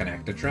do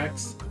connect the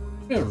tracks,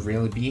 there'll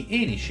really be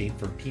any shape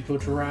for people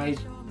to ride.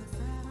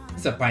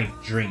 It's a pipe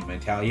dream, I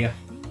tell you.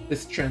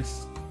 This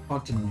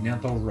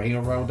transcontinental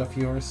railroad of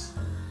yours.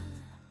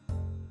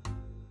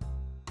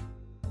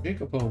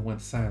 Jacopo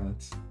went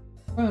silent.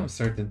 I'm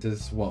certain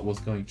this is what was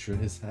going through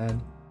his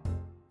head.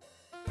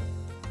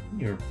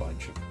 You're a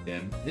bunch of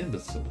damn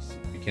imbeciles.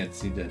 You can't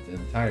see that the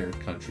entire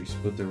country's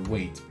put their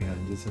weight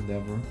behind this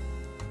endeavor.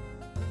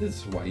 This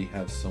is why you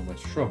have so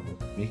much trouble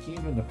making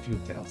even a few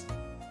tails.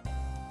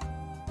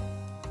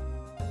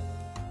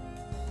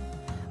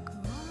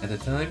 At the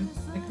time,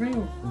 a great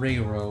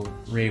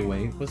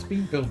railway was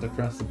being built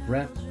across the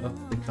breadth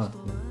of the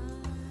continent.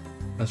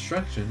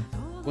 Construction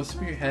was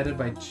spearheaded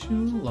by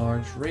two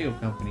large rail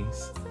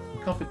companies,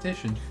 in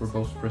competition for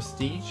both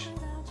prestige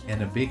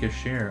and a bigger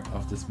share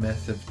of this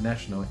massive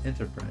national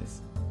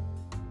enterprise.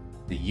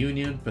 The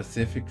Union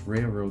Pacific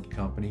Railroad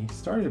Company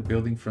started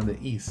building from the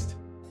east,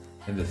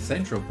 and the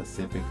Central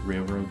Pacific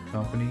Railroad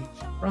Company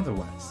from the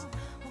west.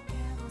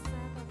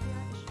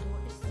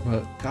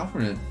 But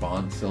government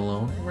bonds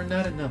alone were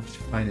not enough to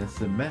finance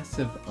the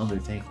massive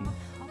undertaking.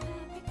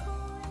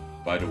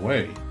 By the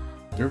way,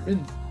 there have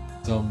been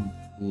some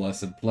less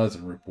than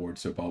pleasant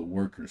reports about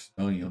workers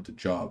dying on the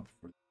job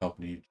for the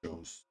company you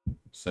chose,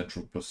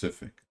 Central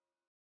Pacific.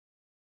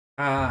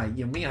 Ah,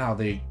 you mean how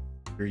they're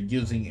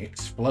using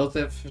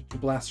explosives to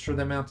blast through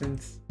the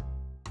mountains?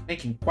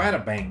 Making quite a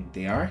bang,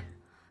 they are.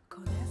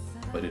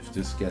 But if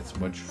this gets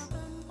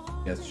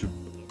to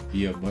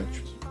be a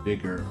much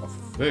bigger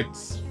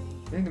fix,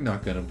 they're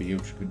not gonna be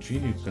able to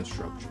continue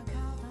construction.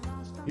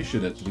 You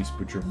should at least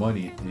put your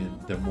money in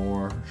the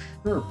more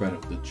sure bet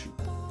of the two,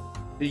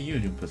 the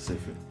Union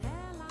Pacific.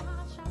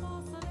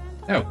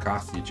 That'll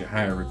cost you to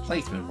hire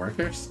replacement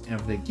workers, and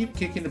if they keep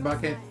kicking the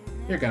bucket,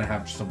 you're gonna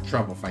have some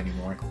trouble finding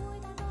more.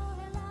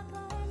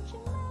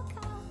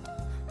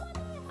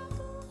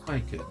 My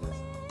goodness.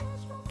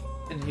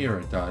 And here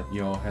I thought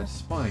you all had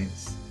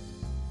spines.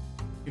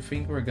 You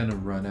think we're gonna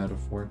run out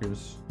of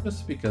workers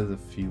just because a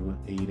few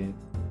ate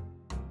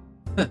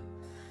it?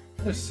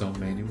 There's so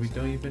many we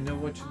don't even know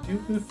what to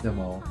do with them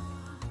all.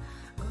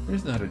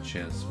 There's not a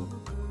chance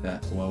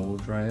that well will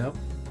dry up.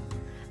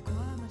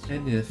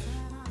 And if,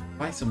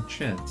 by some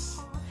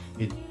chance,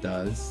 it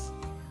does,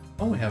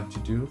 all we have to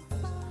do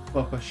is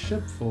up a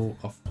ship full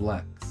of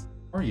blacks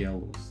or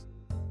yellows.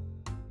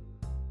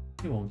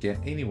 You won't get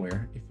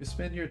anywhere if you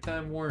spend your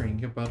time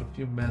worrying about a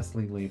few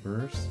measly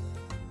laborers.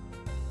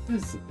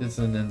 This is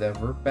an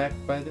endeavor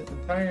backed by the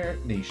entire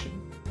nation.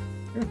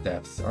 Your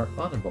deaths are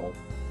honorable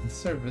in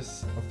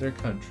service of their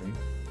country.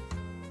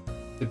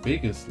 The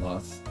biggest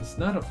loss is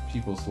not of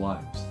people's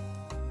lives,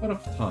 but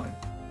of time.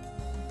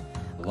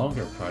 The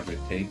longer a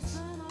project takes,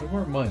 the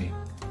more money,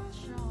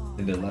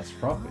 and the less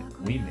profit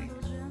we make.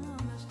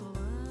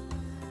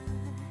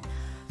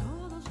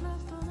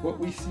 What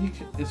we seek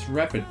is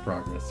rapid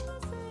progress,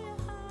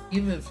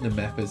 even if the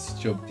methods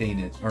to obtain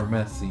it are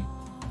messy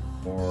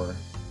or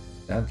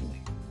deadly.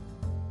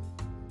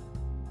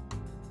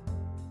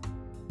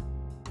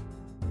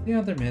 The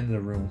other man in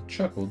the room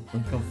chuckled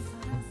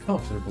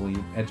uncomfortably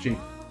at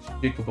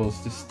Jacopo's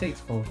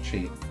distasteful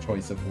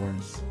choice of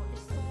words.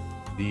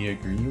 Do you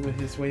agree with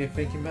his way of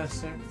thinking,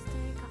 Master?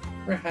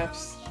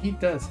 Perhaps he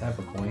does have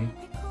a point,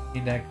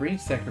 in that great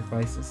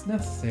sacrifice is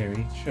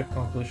necessary to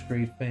accomplish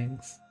great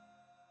things.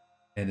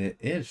 And it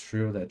is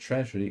true that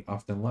tragedy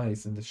often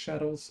lies in the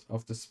shadows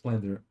of the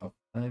splendor of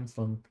times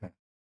long past.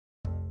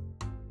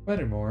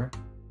 Furthermore,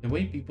 the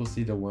way people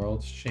see the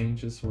world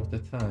changes with the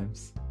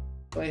times,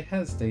 so I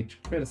hesitate to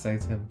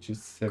criticize him too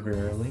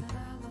severely.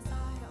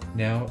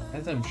 Now,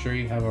 as I'm sure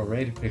you have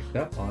already picked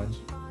up on,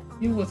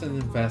 he was an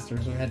investor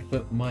who had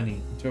put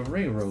money into a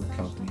railroad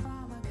company.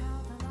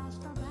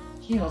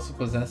 He also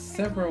possessed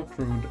several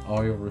crude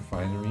oil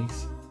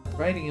refineries,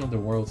 riding on the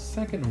world's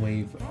second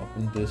wave of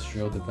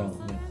industrial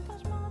development.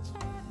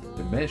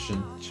 The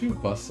mansion too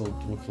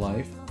bustled with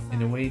life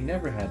in a way it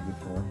never had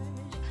before.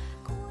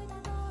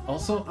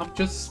 Also, I'm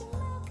just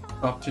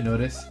up to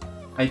notice,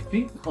 I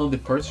think on the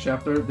first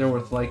chapter there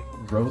was like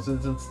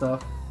roses and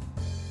stuff,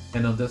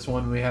 and on this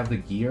one we have the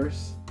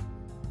gears.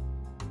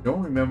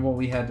 Don't remember what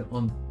we had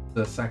on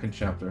the second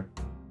chapter.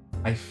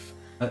 I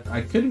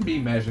couldn't be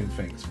imagining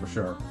things for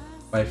sure,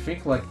 but I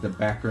think like the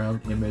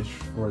background image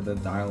for the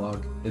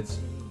dialogue, it's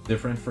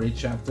different for each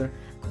chapter.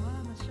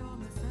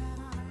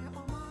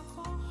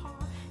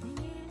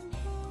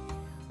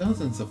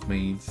 Dozens of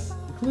maids,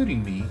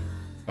 including me,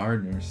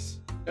 gardeners,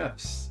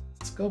 chefs,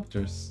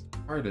 sculptors,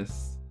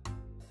 artists.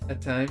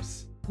 At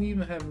times, we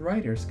even have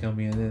writers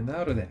coming in and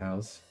out of the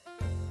house.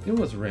 It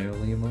was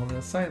rarely a moment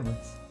of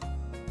silence.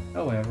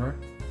 However,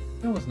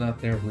 I was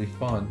not terribly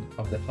fond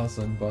of the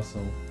hustle and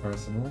bustle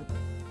personally.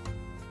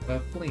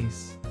 But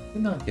please, do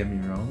not get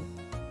me wrong.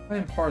 I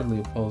am hardly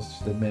opposed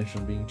to the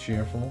mention being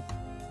cheerful.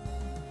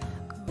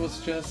 It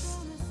was just...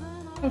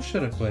 how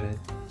should I put it?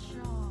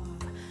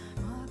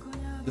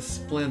 The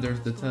splendor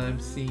of the time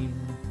seemed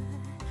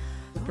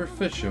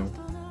superficial,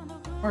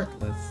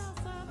 heartless.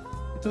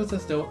 It was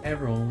as though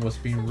everyone was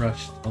being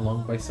rushed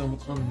along by some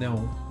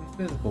unknown,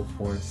 invisible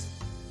force.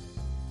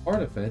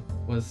 Part of it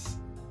was,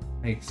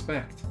 I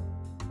expect,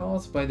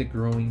 caused by the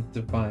growing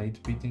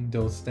divide between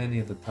those standing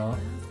at the top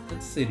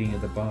and sitting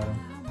at the bottom.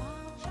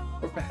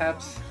 Or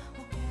perhaps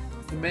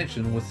the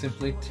mansion was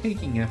simply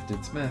taking after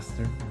its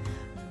master.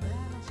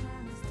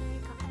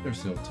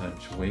 There's no time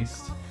to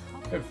waste.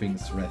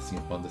 Everything's resting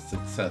upon the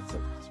success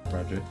of this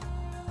project.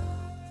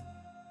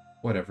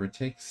 Whatever it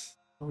takes,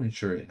 I'll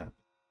ensure it happens.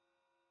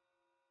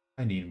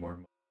 I need more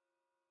money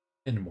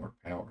and more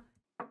power.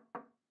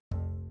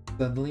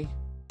 Suddenly,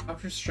 a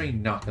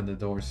restrained knock on the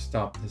door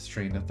stopped his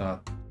train of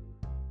thought.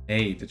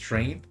 Hey, the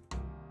train?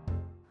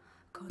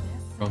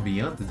 From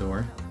beyond the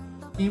door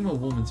came a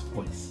woman's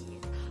voice,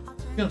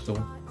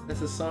 gentle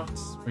as a soft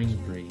spring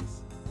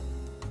breeze.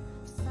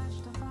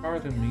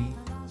 Pardon me,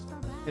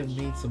 I have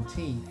made some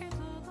tea.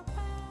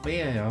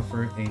 May I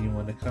offer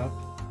anyone a cup?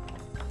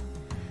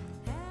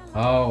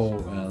 Oh,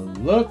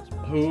 and look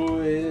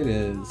who it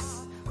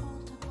is.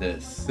 The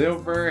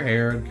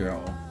silver-haired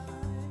girl.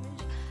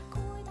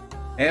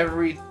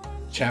 Every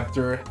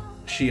chapter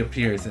she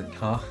appears in,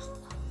 huh?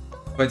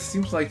 But it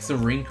seems like it's a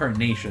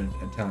reincarnation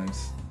at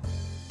times.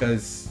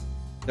 Because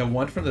the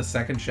one from the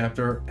second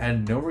chapter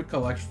had no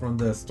recollection from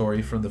the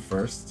story from the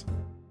first.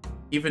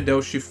 Even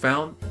though she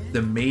found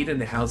the maid in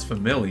the house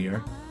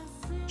familiar,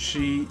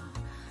 she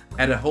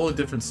had a whole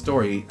different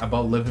story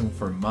about living with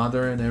her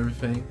mother and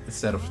everything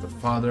instead of the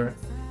father.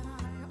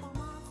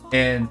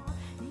 And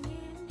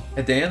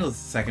at the end of the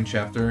second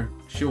chapter,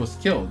 she was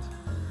killed.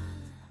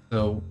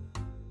 So,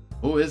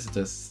 who is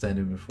this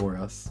standing before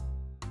us?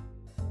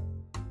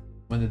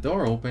 When the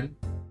door opened,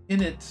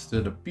 in it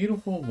stood a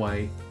beautiful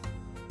woman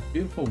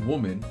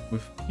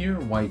with pure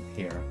white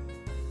hair.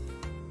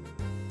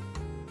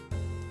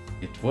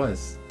 It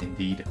was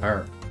indeed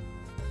her.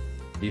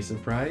 Are you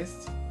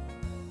surprised?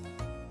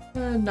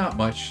 Not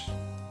much.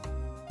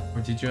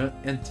 Or did you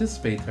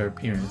anticipate her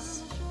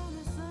appearance?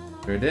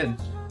 Sure did.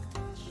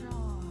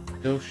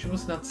 Though she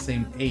was not the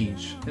same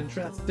age and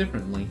dressed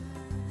differently,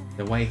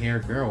 the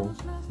white-haired girl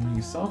whom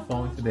you saw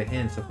fall into the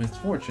hands of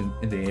misfortune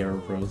in the era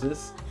of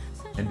roses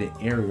and the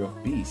era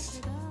of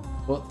beast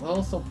was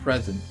also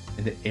present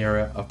in the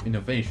era of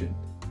innovation.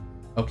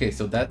 Okay,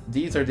 so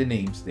these are the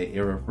names: the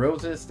era of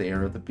roses, the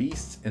era of the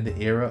beast, and the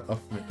era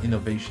of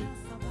innovation.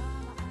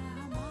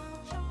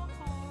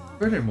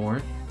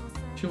 Furthermore,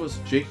 she was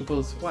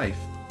Jacob's wife.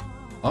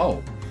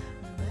 Oh,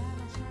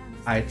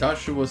 I thought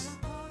she was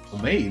a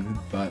maid,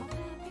 but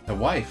a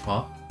wife,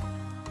 huh?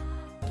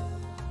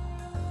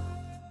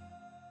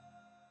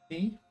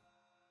 See?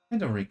 I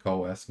don't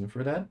recall asking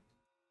for that.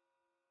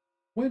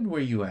 When were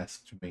you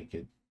asked to make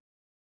it?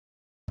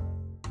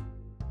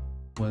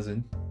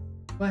 Wasn't.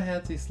 But I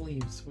had these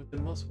leaves with the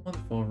most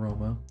wonderful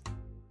aroma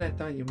that I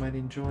thought you might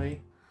enjoy.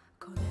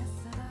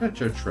 Shut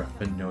your trap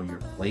and know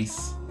your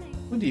place.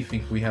 What do you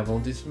think we have all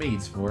these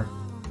maids for?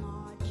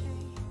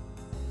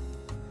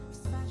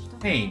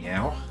 Hey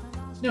now,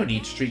 no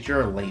need to treat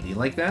your lady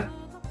like that.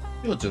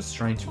 You're just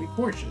trying to be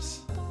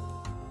gorgeous.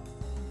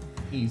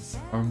 These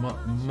are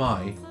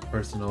my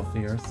personal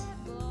affairs.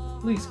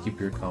 Please keep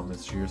your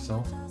comments to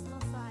yourself.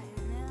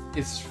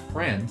 His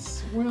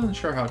friends were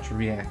unsure how to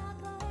react,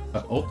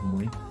 but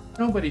ultimately,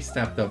 nobody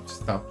stepped up to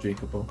stop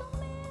Jacopo.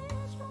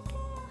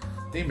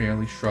 They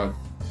merely shrugged,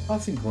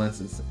 tossing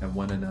glances at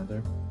one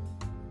another.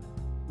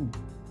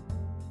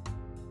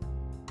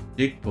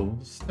 Jacopo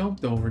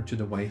stomped over to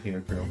the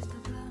white-haired girl.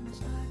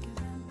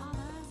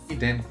 He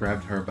then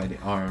grabbed her by the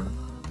arm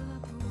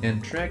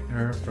and dragged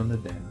her from the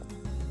den.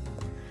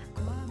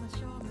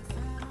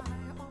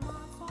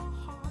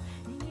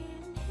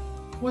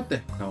 What the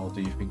hell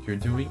do you think you're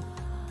doing?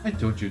 I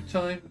told you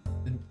time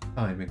and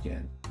time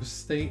again to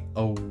stay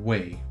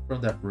away from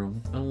that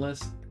room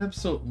unless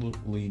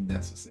absolutely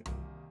necessary.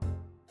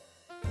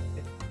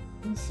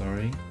 I'm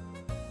sorry,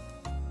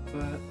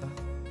 but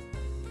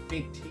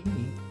made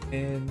tea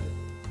and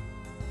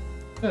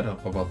shut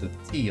up about the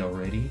tea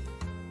already.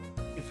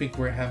 You think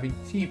we're having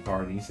tea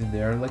parties in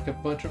there like a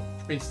bunch of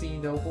princely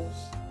nobles?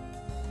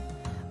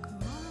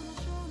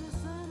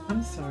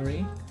 I'm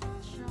sorry.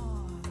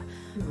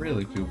 You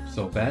really feel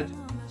so bad.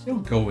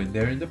 Don't go in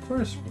there in the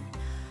first place.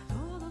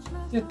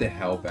 Get the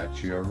hell back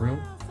to your room.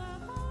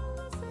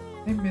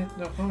 I meant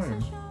no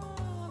harm.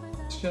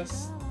 It's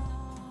just,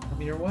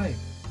 I'm your wife.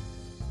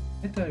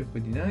 I thought it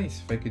would be nice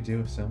if I could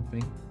do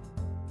something.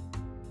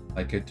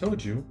 Like I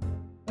told you,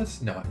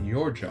 that's not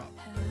your job.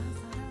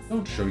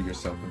 Don't show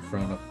yourself in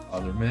front of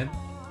other men.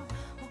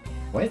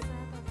 What?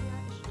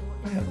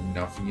 I have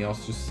nothing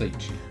else to say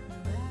to you.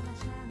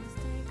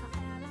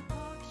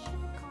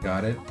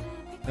 Got it?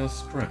 Now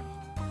scram.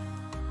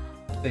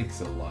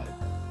 Thanks a lot.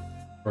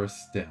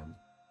 First them.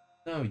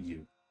 Now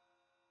you.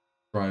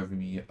 Drive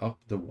me up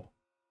the wall.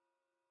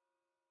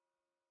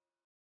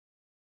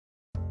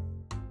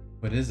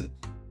 What is it?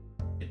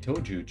 I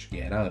told you to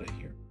get out of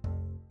here.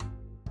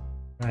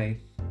 Right,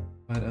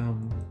 but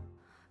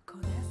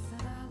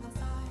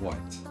what?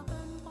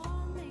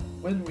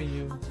 When will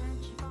you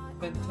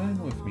spend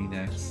time with me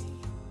next?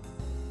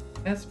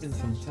 It has been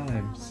some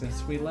time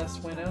since we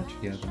last went out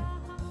together.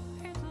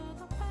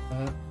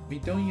 We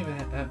don't even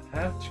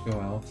have to go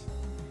out.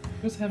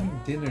 Just having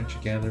dinner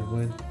together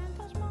would...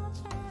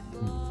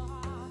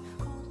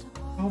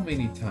 How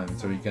many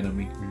times are you gonna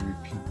make me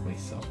repeat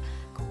myself?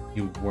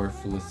 You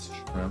worthless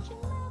tramp.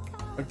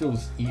 Are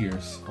those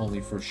ears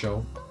only for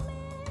show?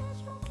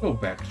 Go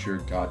back to your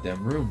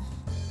goddamn room.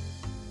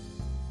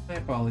 My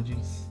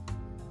apologies.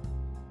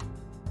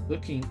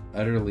 Looking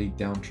utterly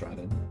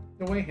downtrodden,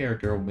 the white-haired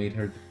girl made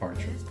her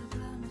departure.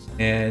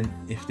 And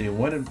if they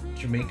wanted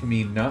to make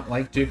me not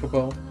like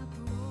Jacobo,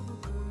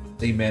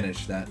 they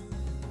managed that.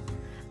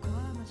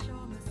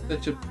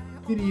 Such a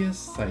piteous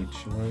sight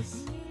she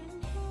was.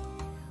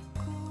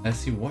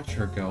 As he watched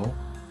her go,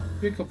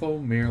 Jacobo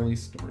merely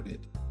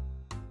snorted.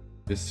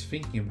 Just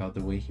thinking about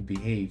the way he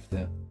behaved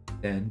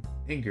then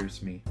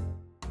angers me.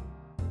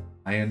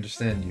 I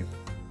understand you.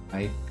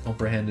 I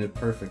comprehend it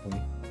perfectly.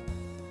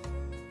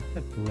 I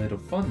have little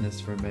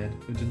fondness for men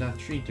who do not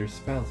treat their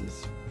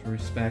spouses with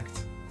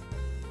respect.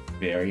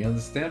 Very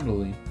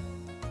understandably.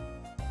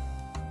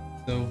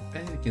 So,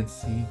 as you can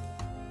see,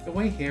 the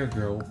white-haired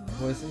girl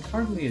was in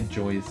hardly a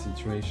joyous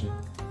situation.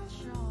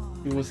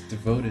 She was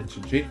devoted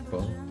to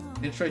Jacobo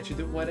and tried to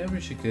do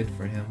whatever she could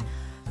for him.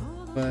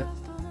 But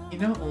he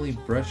not only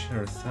brushed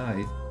her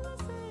aside,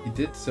 he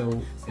did so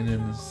in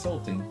an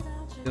insulting,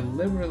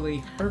 deliberately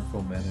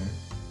hurtful manner.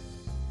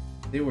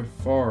 They were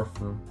far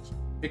from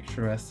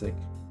picturesque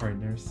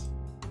partners.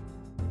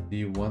 Do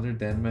you wonder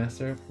then,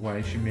 Master,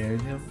 why she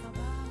married him?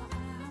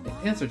 The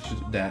answer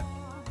to that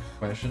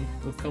question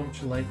will come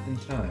to light in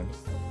time.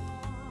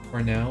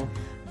 For now,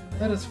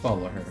 let us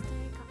follow her.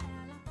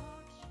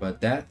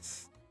 But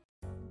that's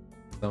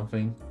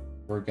something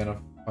we're gonna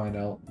find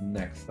out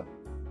next time.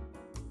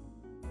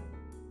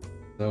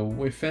 So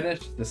we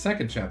finished the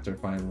second chapter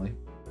finally.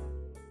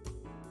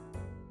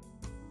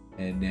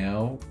 And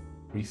now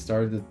we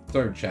started the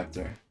third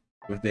chapter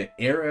with the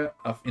era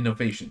of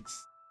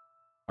innovations.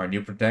 Our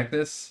new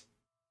protagonist,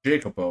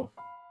 Jacobo,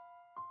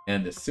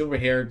 and the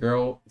silver-haired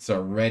girl is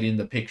already in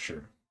the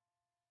picture.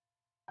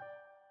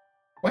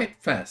 Quite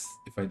fast,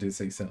 if I do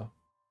say so.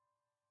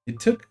 It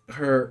took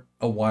her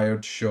a while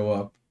to show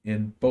up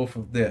in both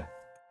of the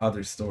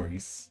other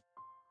stories,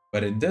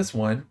 but in this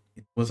one,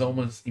 it was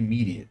almost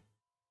immediate.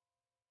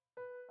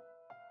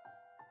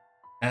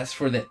 As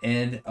for the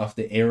end of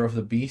the Era of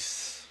the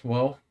Beast,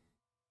 well,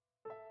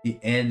 it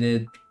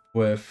ended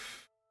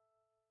with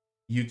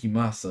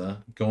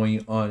Yukimasa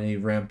going on a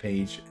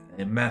rampage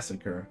and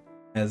massacre,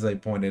 as I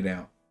pointed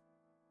out.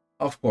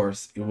 Of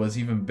course, it was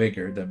even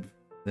bigger than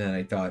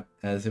I thought,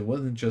 as it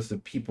wasn't just the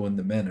people in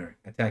the manor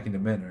attacking the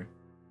manor,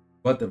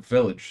 but the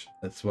village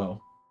as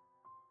well.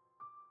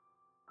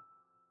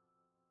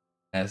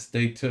 As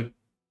they took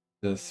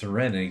the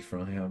serenity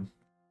from him,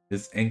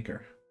 his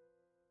anchor.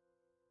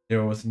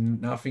 There was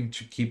nothing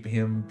to keep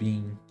him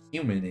being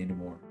human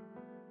anymore,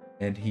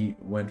 and he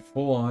went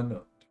full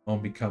on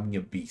becoming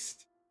a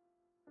beast.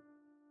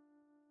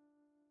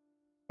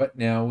 But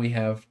now we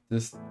have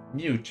this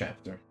new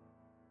chapter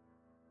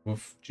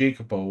with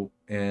Jacobo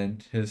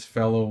and his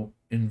fellow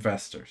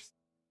investors,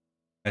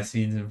 as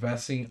he's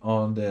investing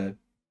on the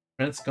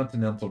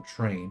transcontinental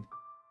train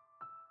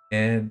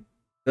and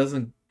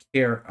doesn't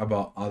care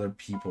about other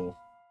people,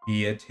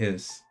 be it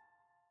his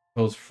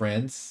close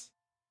friends,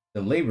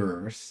 the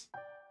laborers,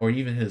 or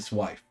even his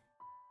wife.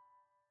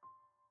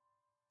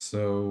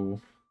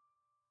 So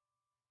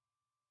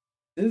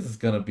this is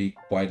gonna be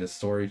quite a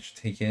story to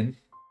take in,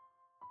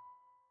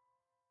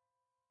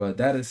 but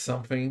that is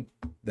something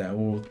that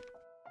we'll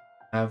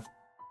have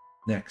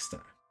next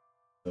time.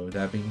 So with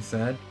that being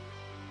said,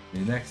 see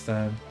you next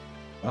time.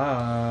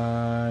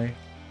 Bye.